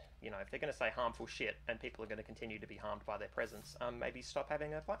 you know, if they're going to say harmful shit and people are going to continue to be harmed by their presence, maybe stop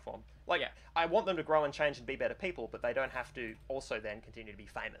having a platform. Like, I want them to grow and change and be better people, but they don't have to also then continue to be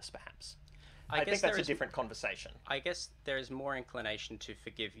famous, perhaps. I think that's a different conversation. I guess there is more inclination to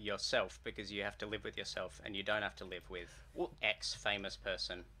forgive yourself because you have to live with yourself and you don't have to live with X famous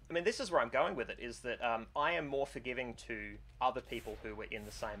person. I mean, this is where I'm going with it, is that I am more forgiving to other people who were in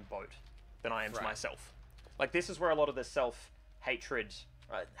the same boat than I am to myself. Like, this is where a lot of the self-hatred...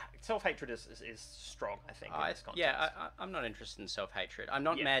 self-hatred is strong, I think, in this context. I'm not interested in self-hatred. I'm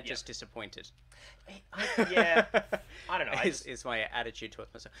not mad, just disappointed. I don't know. Is my attitude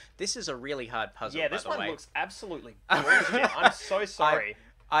towards myself. This is a really hard puzzle, Yeah, this one looks absolutely bullshit. I'm so sorry.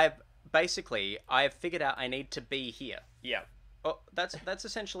 I've figured out I need to be here. Yeah. Oh, that's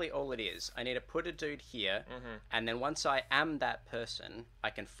essentially all it is. I need to put a dude here, and then once I am that person, I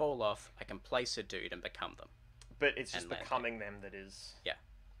can fall off, I can place a dude and become them. But it's just becoming them that is... Yeah.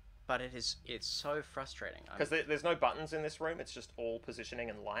 But it's so frustrating. Because there's no buttons in this room, it's just all positioning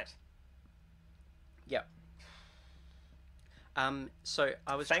and light. Yeah. So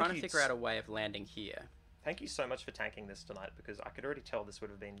I was trying to figure out a way of landing here. Thank you so much for tanking this tonight, because I could already tell this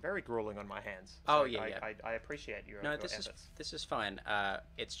would have been very grueling on my hands. So I appreciate your efforts. This is fine.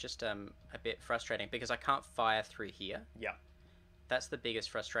 It's just a bit frustrating because I can't fire through here. Yeah. That's the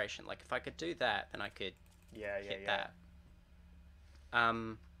biggest frustration. Like, if I could do that, then I could hit that.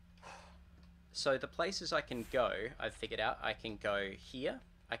 So the places I can go, I've figured out. I can go here.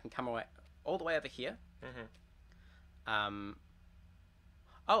 I can come away all the way over here.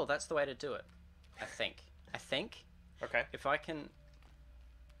 Oh, that's the way to do it. I think. Okay. If I can...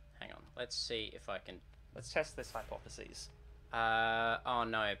 Hang on. Let's see if I can... Let's test this hypothesis. Oh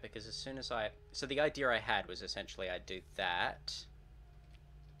no, because as soon as I... So the idea I had was essentially I do that,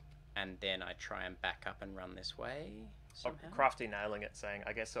 and then I try and back up and run this way somehow. Crafty nailing it, saying,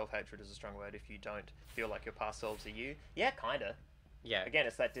 I guess self-hatred is a strong word if you don't feel like your past selves are you. Yeah, kinda. Yeah. Again,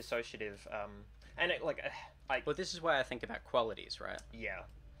 it's that dissociative... and it, like... Well, this is why I think about qualities, right? Yeah.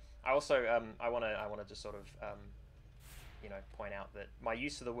 I also, I want to just sort of, you know, point out that my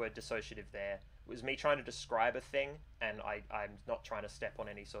use of the word dissociative there was me trying to describe a thing, and I'm not trying to step on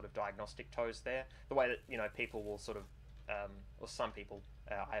any sort of diagnostic toes there. The way that, you know, people will sort of, or some people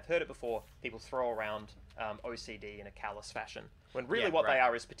I've heard it before. People throw around OCD in a callous fashion when really what they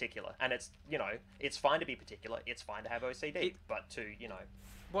are is particular, and it's it's fine to be particular. It's fine to have OCD, but to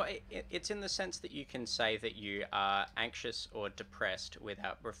Well, it's in the sense that you can say that you are anxious or depressed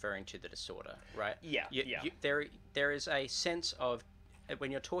without referring to the disorder, right? Yeah, There is a sense of, when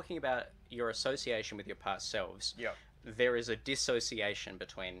you're talking about your association with your past selves, there is a dissociation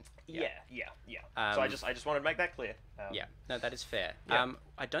between... So I just wanted to make that clear. No, that is fair.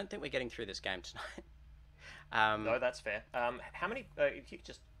 I don't think we're getting through this game tonight. No, that's fair. How many... if you could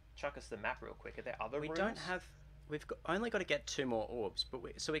just chuck us the map real quick. Are there other rooms? We don't have... only got to get 2 more orbs, but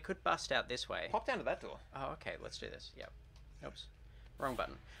so we could bust out this way. Pop down to that door. Oh, okay, let's do this. Yep. Oops. Wrong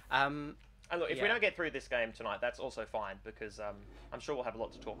button. And look, if we don't get through this game tonight, that's also fine, because I'm sure we'll have a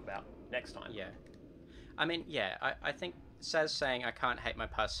lot to talk about next time. Yeah. I mean, I think Saz saying I can't hate my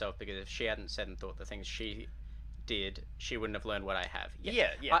past self because if she hadn't said and thought the things she did, she wouldn't have learned what I have.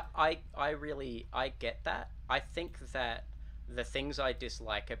 I really get that. I think that the things I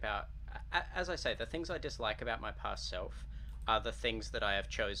dislike about... As I say, the things I dislike about my past self are the things that I have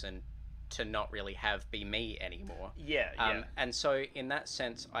chosen to not really have be me anymore. And so in that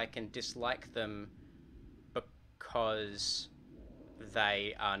sense, I can dislike them because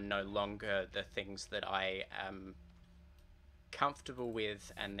they are no longer the things that I am comfortable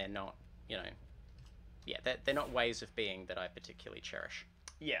with, and they're not, they're not ways of being that I particularly cherish.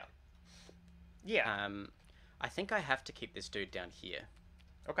 I think I have to keep this dude down here.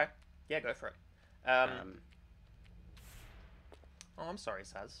 Okay. Yeah, go for it. Oh, I'm sorry,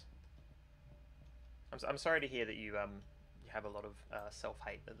 Saz. I'm sorry to hear that you have a lot of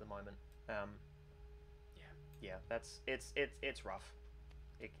self-hate at the moment. It's rough.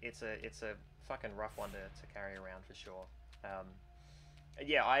 It's a fucking rough one to carry around for sure.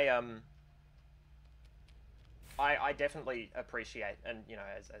 I definitely appreciate, and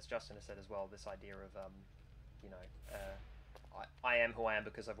as Justin has said as well, this idea of I am who I am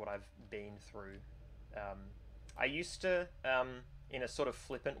because of what I've been through. I used to, in a sort of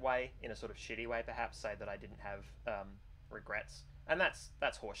flippant way, in a sort of shitty way perhaps, say that I didn't have regrets. And that's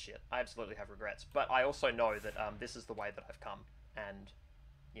horseshit. I absolutely have regrets. But I also know that this is the way that I've come. And,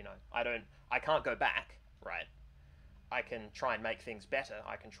 I can't go back, right? I can try and make things better.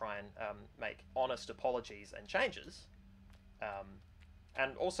 I can try and make honest apologies and changes.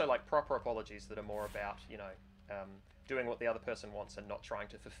 And also, like, proper apologies that are more about, doing what the other person wants and not trying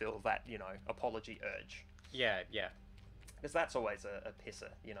to fulfill that, apology urge. Yeah. Because that's always a pisser,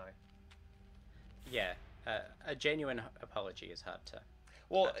 Yeah, a genuine apology is hard to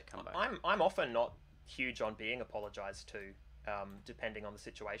come by. I'm often not huge on being apologized to, depending on the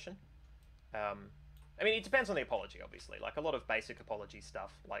situation. I mean, it depends on the apology, obviously. Like, a lot of basic apology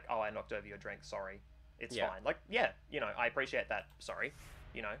stuff, like, oh, I knocked over your drink, sorry. It's fine. Like, I appreciate that, sorry,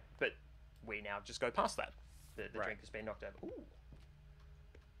 but we now just go past that. The drink has been knocked over.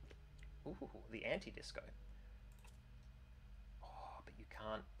 Ooh, the anti-disco. Oh, but you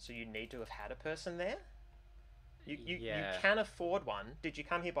can't... So you need to have had a person there? You can afford one. Did you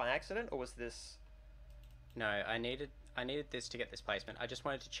come here by accident, or was this... No, I needed this to get this placement. I just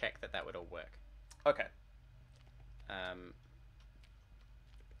wanted to check that would all work. Okay.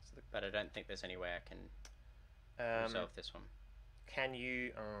 But I don't think there's any way I can resolve this one. Can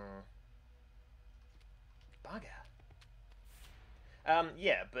you... Bugger.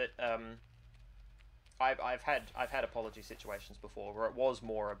 I've had apology situations before where it was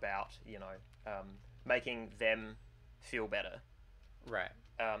more about making them feel better, right?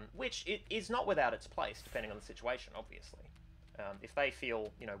 Which it is not without its place depending on the situation, obviously. If they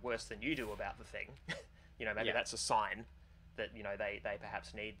feel worse than you do about the thing, maybe that's a sign that they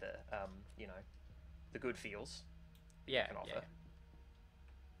perhaps need the good feels. Yeah. Can offer.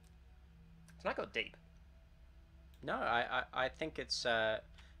 Tonight got deep. No, I think it's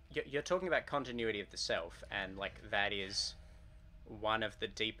you're talking about continuity of the self, and like that is one of the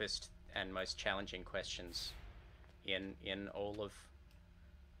deepest and most challenging questions in all of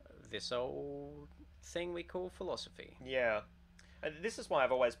this old thing we call philosophy. Yeah, this is why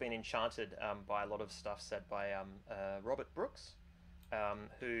I've always been enchanted by a lot of stuff said by Robert Brooks,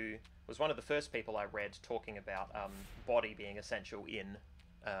 who was one of the first people I read talking about body being essential in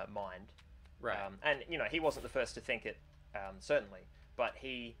mind. Right. And, he wasn't the first to think it, certainly, but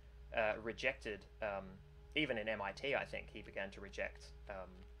he rejected, even in MIT, I think, he began to reject...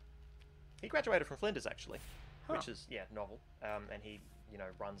 he graduated from Flinders, actually, which is, novel, and he,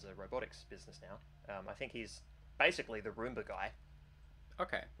 runs a robotics business now. I think he's basically the Roomba guy.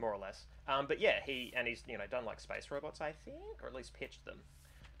 Okay. More or less. But he's, done, like, space robots, I think, or at least pitched them.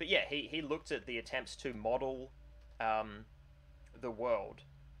 But he looked at the attempts to model... the world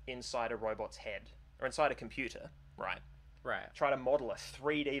inside a robot's head or inside a computer, right? Right. Try to model a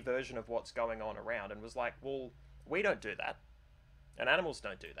 3D version of what's going on around, and was like, well, we don't do that, and animals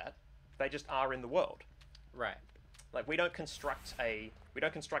don't do that. They just are in the world. Right. Like, we don't construct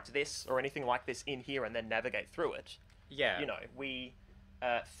this or anything like this in here and then navigate through it. Yeah. You know, we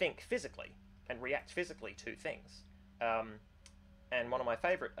think physically and react physically to things. And one of my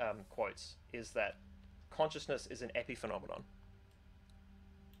favorite quotes is that consciousness is an epiphenomenon.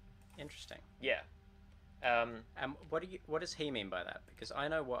 Interesting. Yeah. What does he mean by that? Because I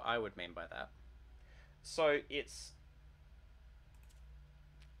know what I would mean by that. So it's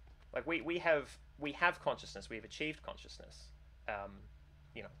like we have consciousness. We've achieved consciousness.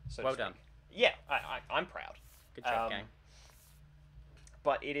 You know. So well done. Yeah, I'm proud. Good job, gang.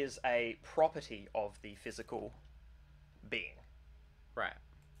 But it is a property of the physical being. Right.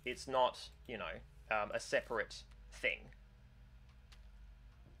 It's not, you know, a separate thing.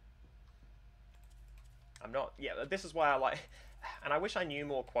 I'm not... Yeah, this is why I like... And I wish I knew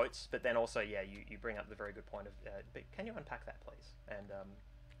more quotes, but then also, yeah, you bring up the very good point of... but can you unpack that, please? And...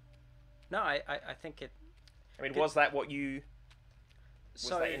 No, I think it... I mean, was that what you... Was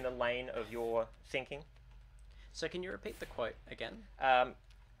that in the lane of your thinking? So can you repeat the quote again?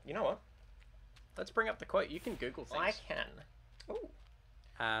 You know what? Let's bring up the quote. You can Google things. I can. Ooh.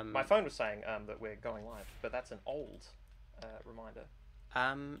 My phone was saying that we're going live, but that's an old reminder.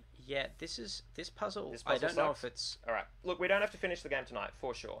 Yeah, this puzzle. This I don't know sucks. if it's... All right. Look, we don't have to finish the game tonight,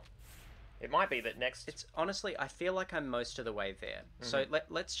 for sure. It might be that next... It's honestly, I feel like I'm most of the way there. Mm-hmm. So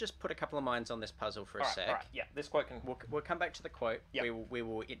let's just put a couple of minds on this puzzle for a sec. All right, yeah. This quote can... We'll come back to the quote. Yep. We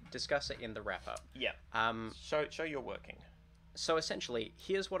will discuss it in the wrap-up. Yeah. Show your working. So essentially,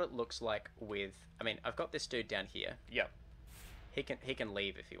 here's what it looks like with... I mean, I've got this dude down here. Yep. He can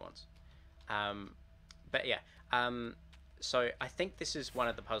leave if he wants. But yeah. So I think this is one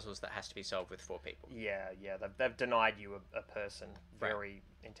of the puzzles that has to be solved with 4 people. Yeah. They've denied you a person very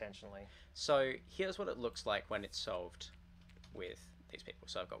intentionally. So here's what it looks like when it's solved with these people.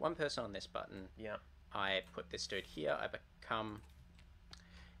 So I've got one person on this button. Yeah. I put this dude here. I become...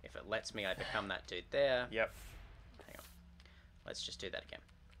 If it lets me, I become that dude there. Yep. Hang on. Let's just do that again.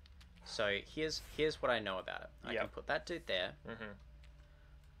 So here's what I know about it. I can put that dude there. Mm-hmm.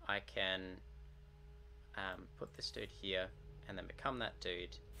 I can put this dude here and then become that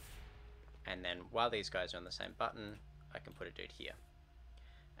dude. And then while these guys are on the same button, I can put a dude here.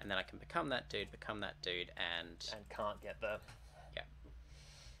 And then I can become that dude, and can't get the... Yeah.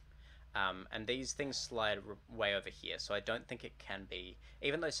 And these things slide way over here, so I don't think it can be...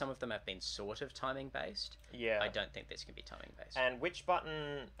 Even though some of them have been sort of timing-based, I don't think this can be timing-based. And which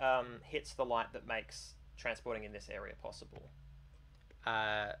button hits the light that makes transporting in this area possible?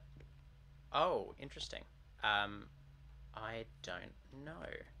 Oh, interesting. I don't know.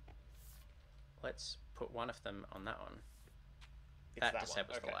 Let's put one of them on that one. That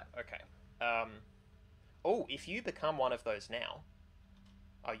disables the light. Okay. Oh, if you become one of those now...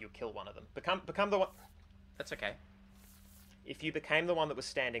 Oh, you'll kill one of them. Become the one... That's okay. If you became the one that was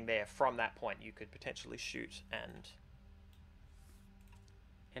standing there from that point, you could potentially shoot and...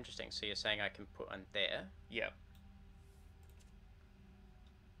 Interesting. So you're saying I can put one there? Yeah.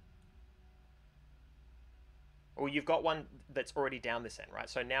 Well, you've got one that's already down this end, right?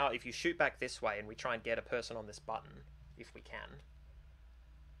 So now if you shoot back this way and we try and get a person on this button, if we can...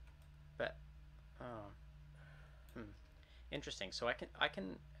 But... Oh... Interesting. So I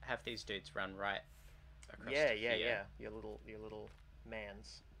can have these dudes run right across to here. Yeah. Your little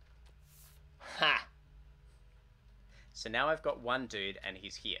mans. Ha! So now I've got one dude and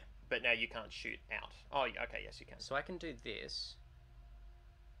he's here. But now you can't shoot out. Oh, okay, yes you can. So I can do this.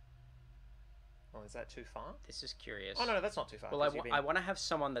 Oh, is that too far? This is curious. Oh, no, that's not too far. Well, I want to have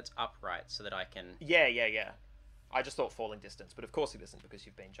someone that's upright so that I can... Yeah. I just thought falling distance, but of course it isn't because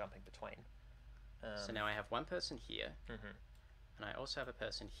you've been jumping between. So now I have one person here, mm-hmm. and I also have a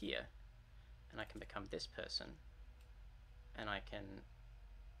person here, and I can become this person, and I can...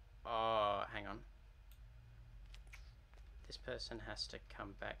 Oh, hang on. This person has to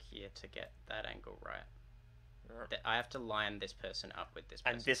come back here to get that angle right. I have to line this person up with this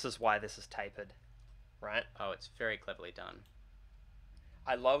person. And this is why this is tapered, right? Oh, it's very cleverly done.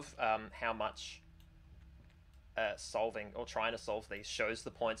 I love how much solving or trying to solve these shows the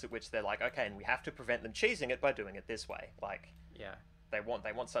points at which they're like, okay, and we have to prevent them cheesing it by doing it this way. Like, yeah, they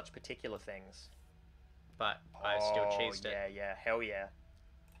want such particular things. But I still cheesed it. Yeah, hell yeah.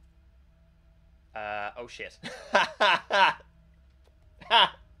 Oh shit.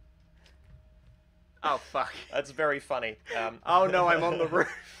 Oh fuck. That's very funny. Oh no, I'm on the roof.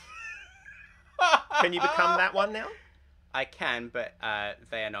 Can you become that one now? I can, but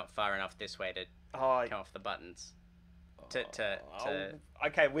they are not far enough this way to Oh, come off the buttons. To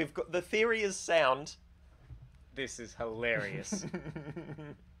okay, we've got the theory is sound. This is hilarious.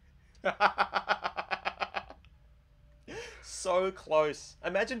 So close.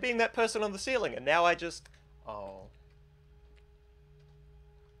 Imagine being that person on the ceiling, and now I just... Oh.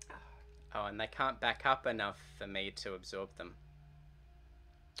 Oh, and they can't back up enough for me to absorb them.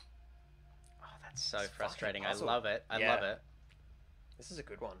 Oh, that's so frustrating. I love it. I love it. This is a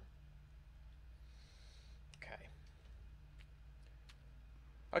good one.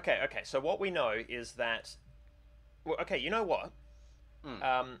 Okay. Okay, so what we know is that... Well, okay, you know what?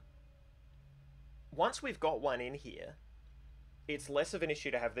 Once we've got one in here, it's less of an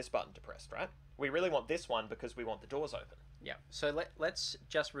issue to have this button depressed, right? We really want this one because we want the doors open. Yeah, so let's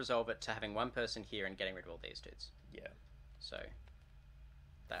just resolve it to having one person here and getting rid of all these dudes. Yeah. So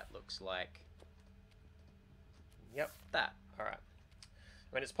that looks like... Yep. That. Alright.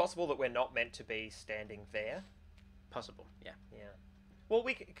 I mean, it's possible that we're not meant to be standing there. Possible, yeah. Yeah. Well,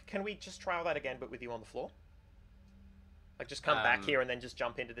 can we just try all that again, but with you on the floor? Like, just come back here and then just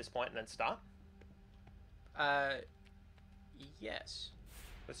jump into this point and then start? Yes.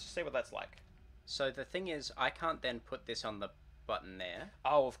 Let's just see what that's like. So the thing is, I can't then put this on the button there.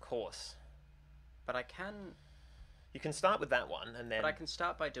 Oh, of course. But I can... You can start with that one, and then... But I can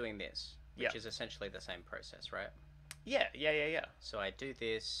start by doing this, which is essentially the same process, right? Yeah. So I do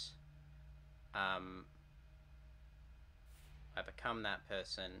this... I become that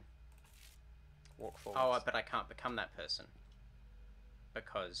person. Walk forward. Oh, but I can't become that person.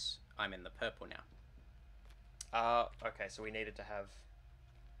 Because I'm in the purple now. Okay, so we needed to have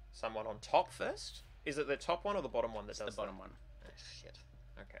someone on top first? Is it the top one or the bottom one that does the bottom one. Oh, shit.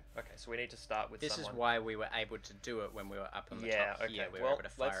 Okay, so we need to start with this someone... is why we were able to do it when we were up on the top here. We were able to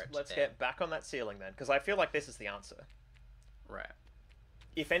fire it let's get back on that ceiling then, because I feel like this is the answer. Right.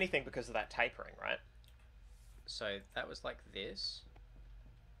 If anything, because of that tapering, right? So that was like this.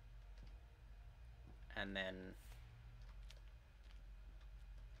 And then...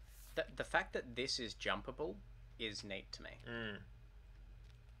 The fact that this is jumpable is neat to me.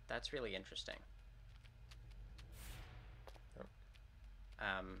 That's really interesting.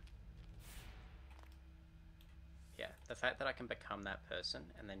 Yeah, the fact that I can become that person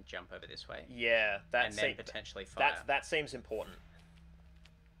and then jump over this way. Yeah, and then potentially fire. That seems important.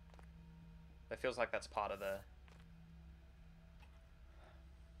 It feels like that's part of the...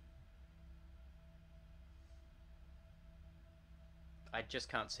 I just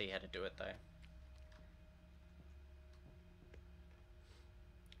can't see how to do it though.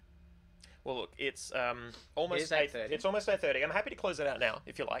 Well, look, it's almost 8:30. It's almost 8:30. I'm happy to close it out now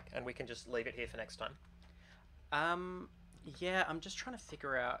if you like, and we can just leave it here for next time. Yeah, I'm just trying to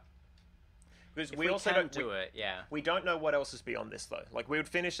figure out. Because we also don't do it. Yeah. We don't know what else is beyond this though. Like we would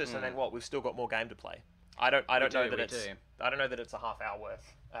finish this and then what? We've still got more game to play. I don't know that it's a half hour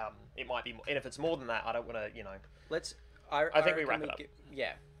worth. It might be, and if it's more than that, I don't want to. Let's. I think we wrap it up.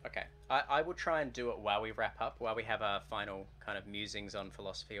 Yeah. Okay. I will try and do it while we wrap up, while we have our final kind of musings on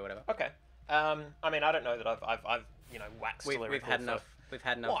philosophy or whatever. Okay. I mean, I don't know that I've waxed lyrical. We've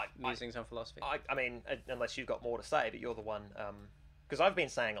had enough musings on philosophy. I mean, unless you've got more to say, but you're the one. Because I've been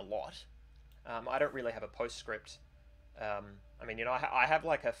saying a lot. I don't really have a postscript. I mean, I have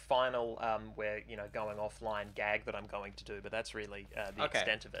like a final where going offline gag that I'm going to do, but that's really the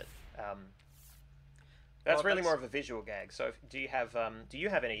extent of it. That's really more of a visual gag. So, do you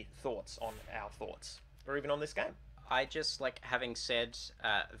have any thoughts on our thoughts, or even on this game? I just like having said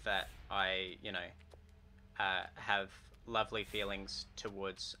that I have lovely feelings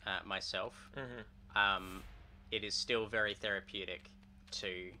towards myself. Mm-hmm. It is still very therapeutic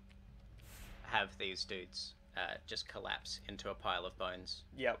to have these dudes just collapse into a pile of bones.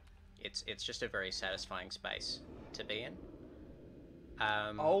 Yep. It's just a very satisfying space to be in.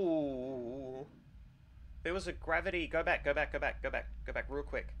 There was a gravity... Go back real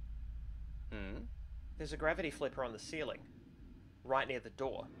quick. There's a gravity flipper on the ceiling. Right near the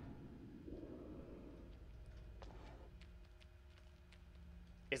door.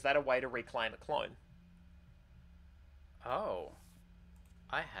 Is that a way to reclaim a clone? Oh.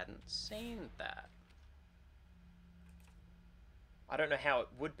 I hadn't seen that. I don't know how it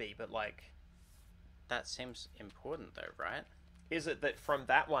would be, but like... That seems important though, right? Is it that from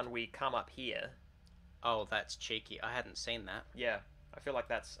that one we come up here... Oh, that's cheeky. I hadn't seen that. Yeah, I feel like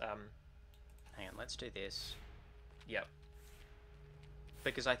that's... Hang on, let's do this. Yep.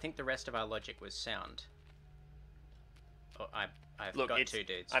 Because I think the rest of our logic was sound. Oh, I've got two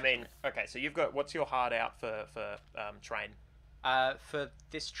dudes. I mean, okay, so you've got... What's your hard out for train? For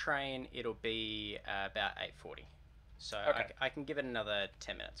this train, it'll be about 8:40. So Okay. I can give it another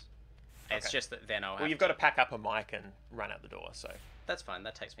 10 minutes. It's Okay. just that then I'll have Well, you've got to pack up a mic and run out the door, so... That's fine.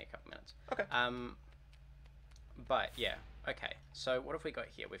 That takes me a couple minutes. Okay. But, yeah. Okay. So what have we got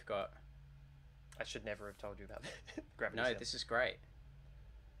here? We've got... I should never have told you about gravity No, cell. this is great.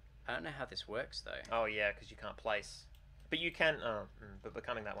 I don't know how this works, though. Oh, yeah, because you can't place. But you can... but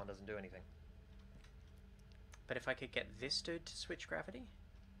becoming that one doesn't do anything. But if I could get this dude to switch gravity?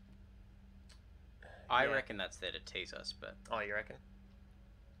 I Yeah. reckon that's there to tease us, but... Oh, you reckon?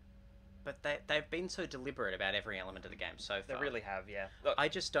 But they've been so deliberate about every element of the game so They far. really have, yeah. Look, I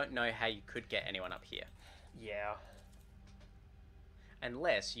just don't know how you could get anyone up here. yeah.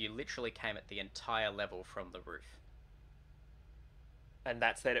 Unless you literally came at the entire level from the roof. And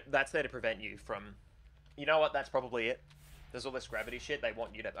that's there to prevent you from... You know what? That's probably it. There's all this gravity shit. They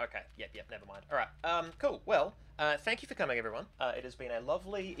want you to... Okay. Yep. Never mind. All right. Cool. Well, thank you for coming, everyone. It has been a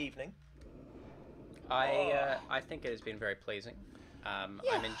lovely evening. I think it has been very pleasing. I'm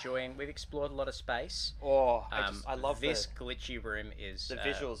enjoying... We've explored a lot of space. Oh, I love this glitchy room is... The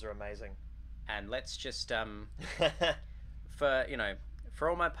visuals are amazing. And let's just... for, you know... For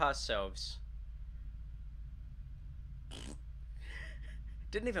all my past selves...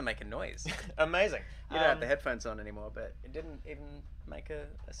 Didn't even make a noise. Amazing. You don't have the headphones on anymore, but it didn't even make a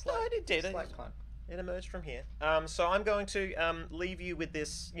slight... No, it did. Slight climb. It emerged from here. So I'm going to leave you with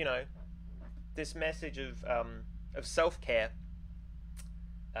this, you know, this message of self-care.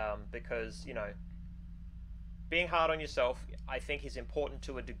 Because, you know, being hard on yourself, I think, is important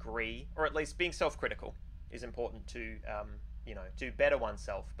to a degree, or at least being self-critical is important to, you know, to better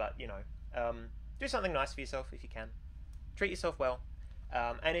oneself. But, you know, do something nice for yourself if you can. Treat yourself well.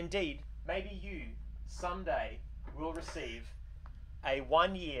 And indeed, maybe you someday will receive a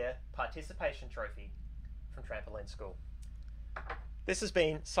 1-year participation trophy from Trampoline School. This has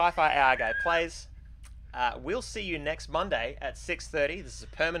been SciFiAIguy Plays. We'll see you next Monday at 6:30. This is a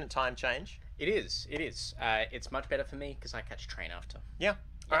permanent time change. It is. It's much better for me because I catch train after. Yeah.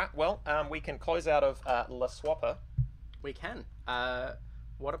 All right. Well, we can close out of La Swapper. We can.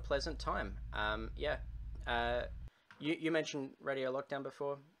 What a pleasant time. You mentioned Radio Lockdown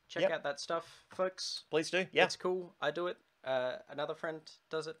before. Check out that stuff, folks. Please do. Yeah. It's cool. I do it. Another friend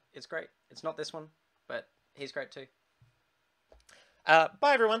does it. It's great. It's not this one, but he's great too. Bye,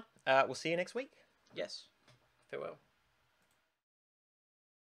 everyone. We'll see you next week. Yes. Farewell.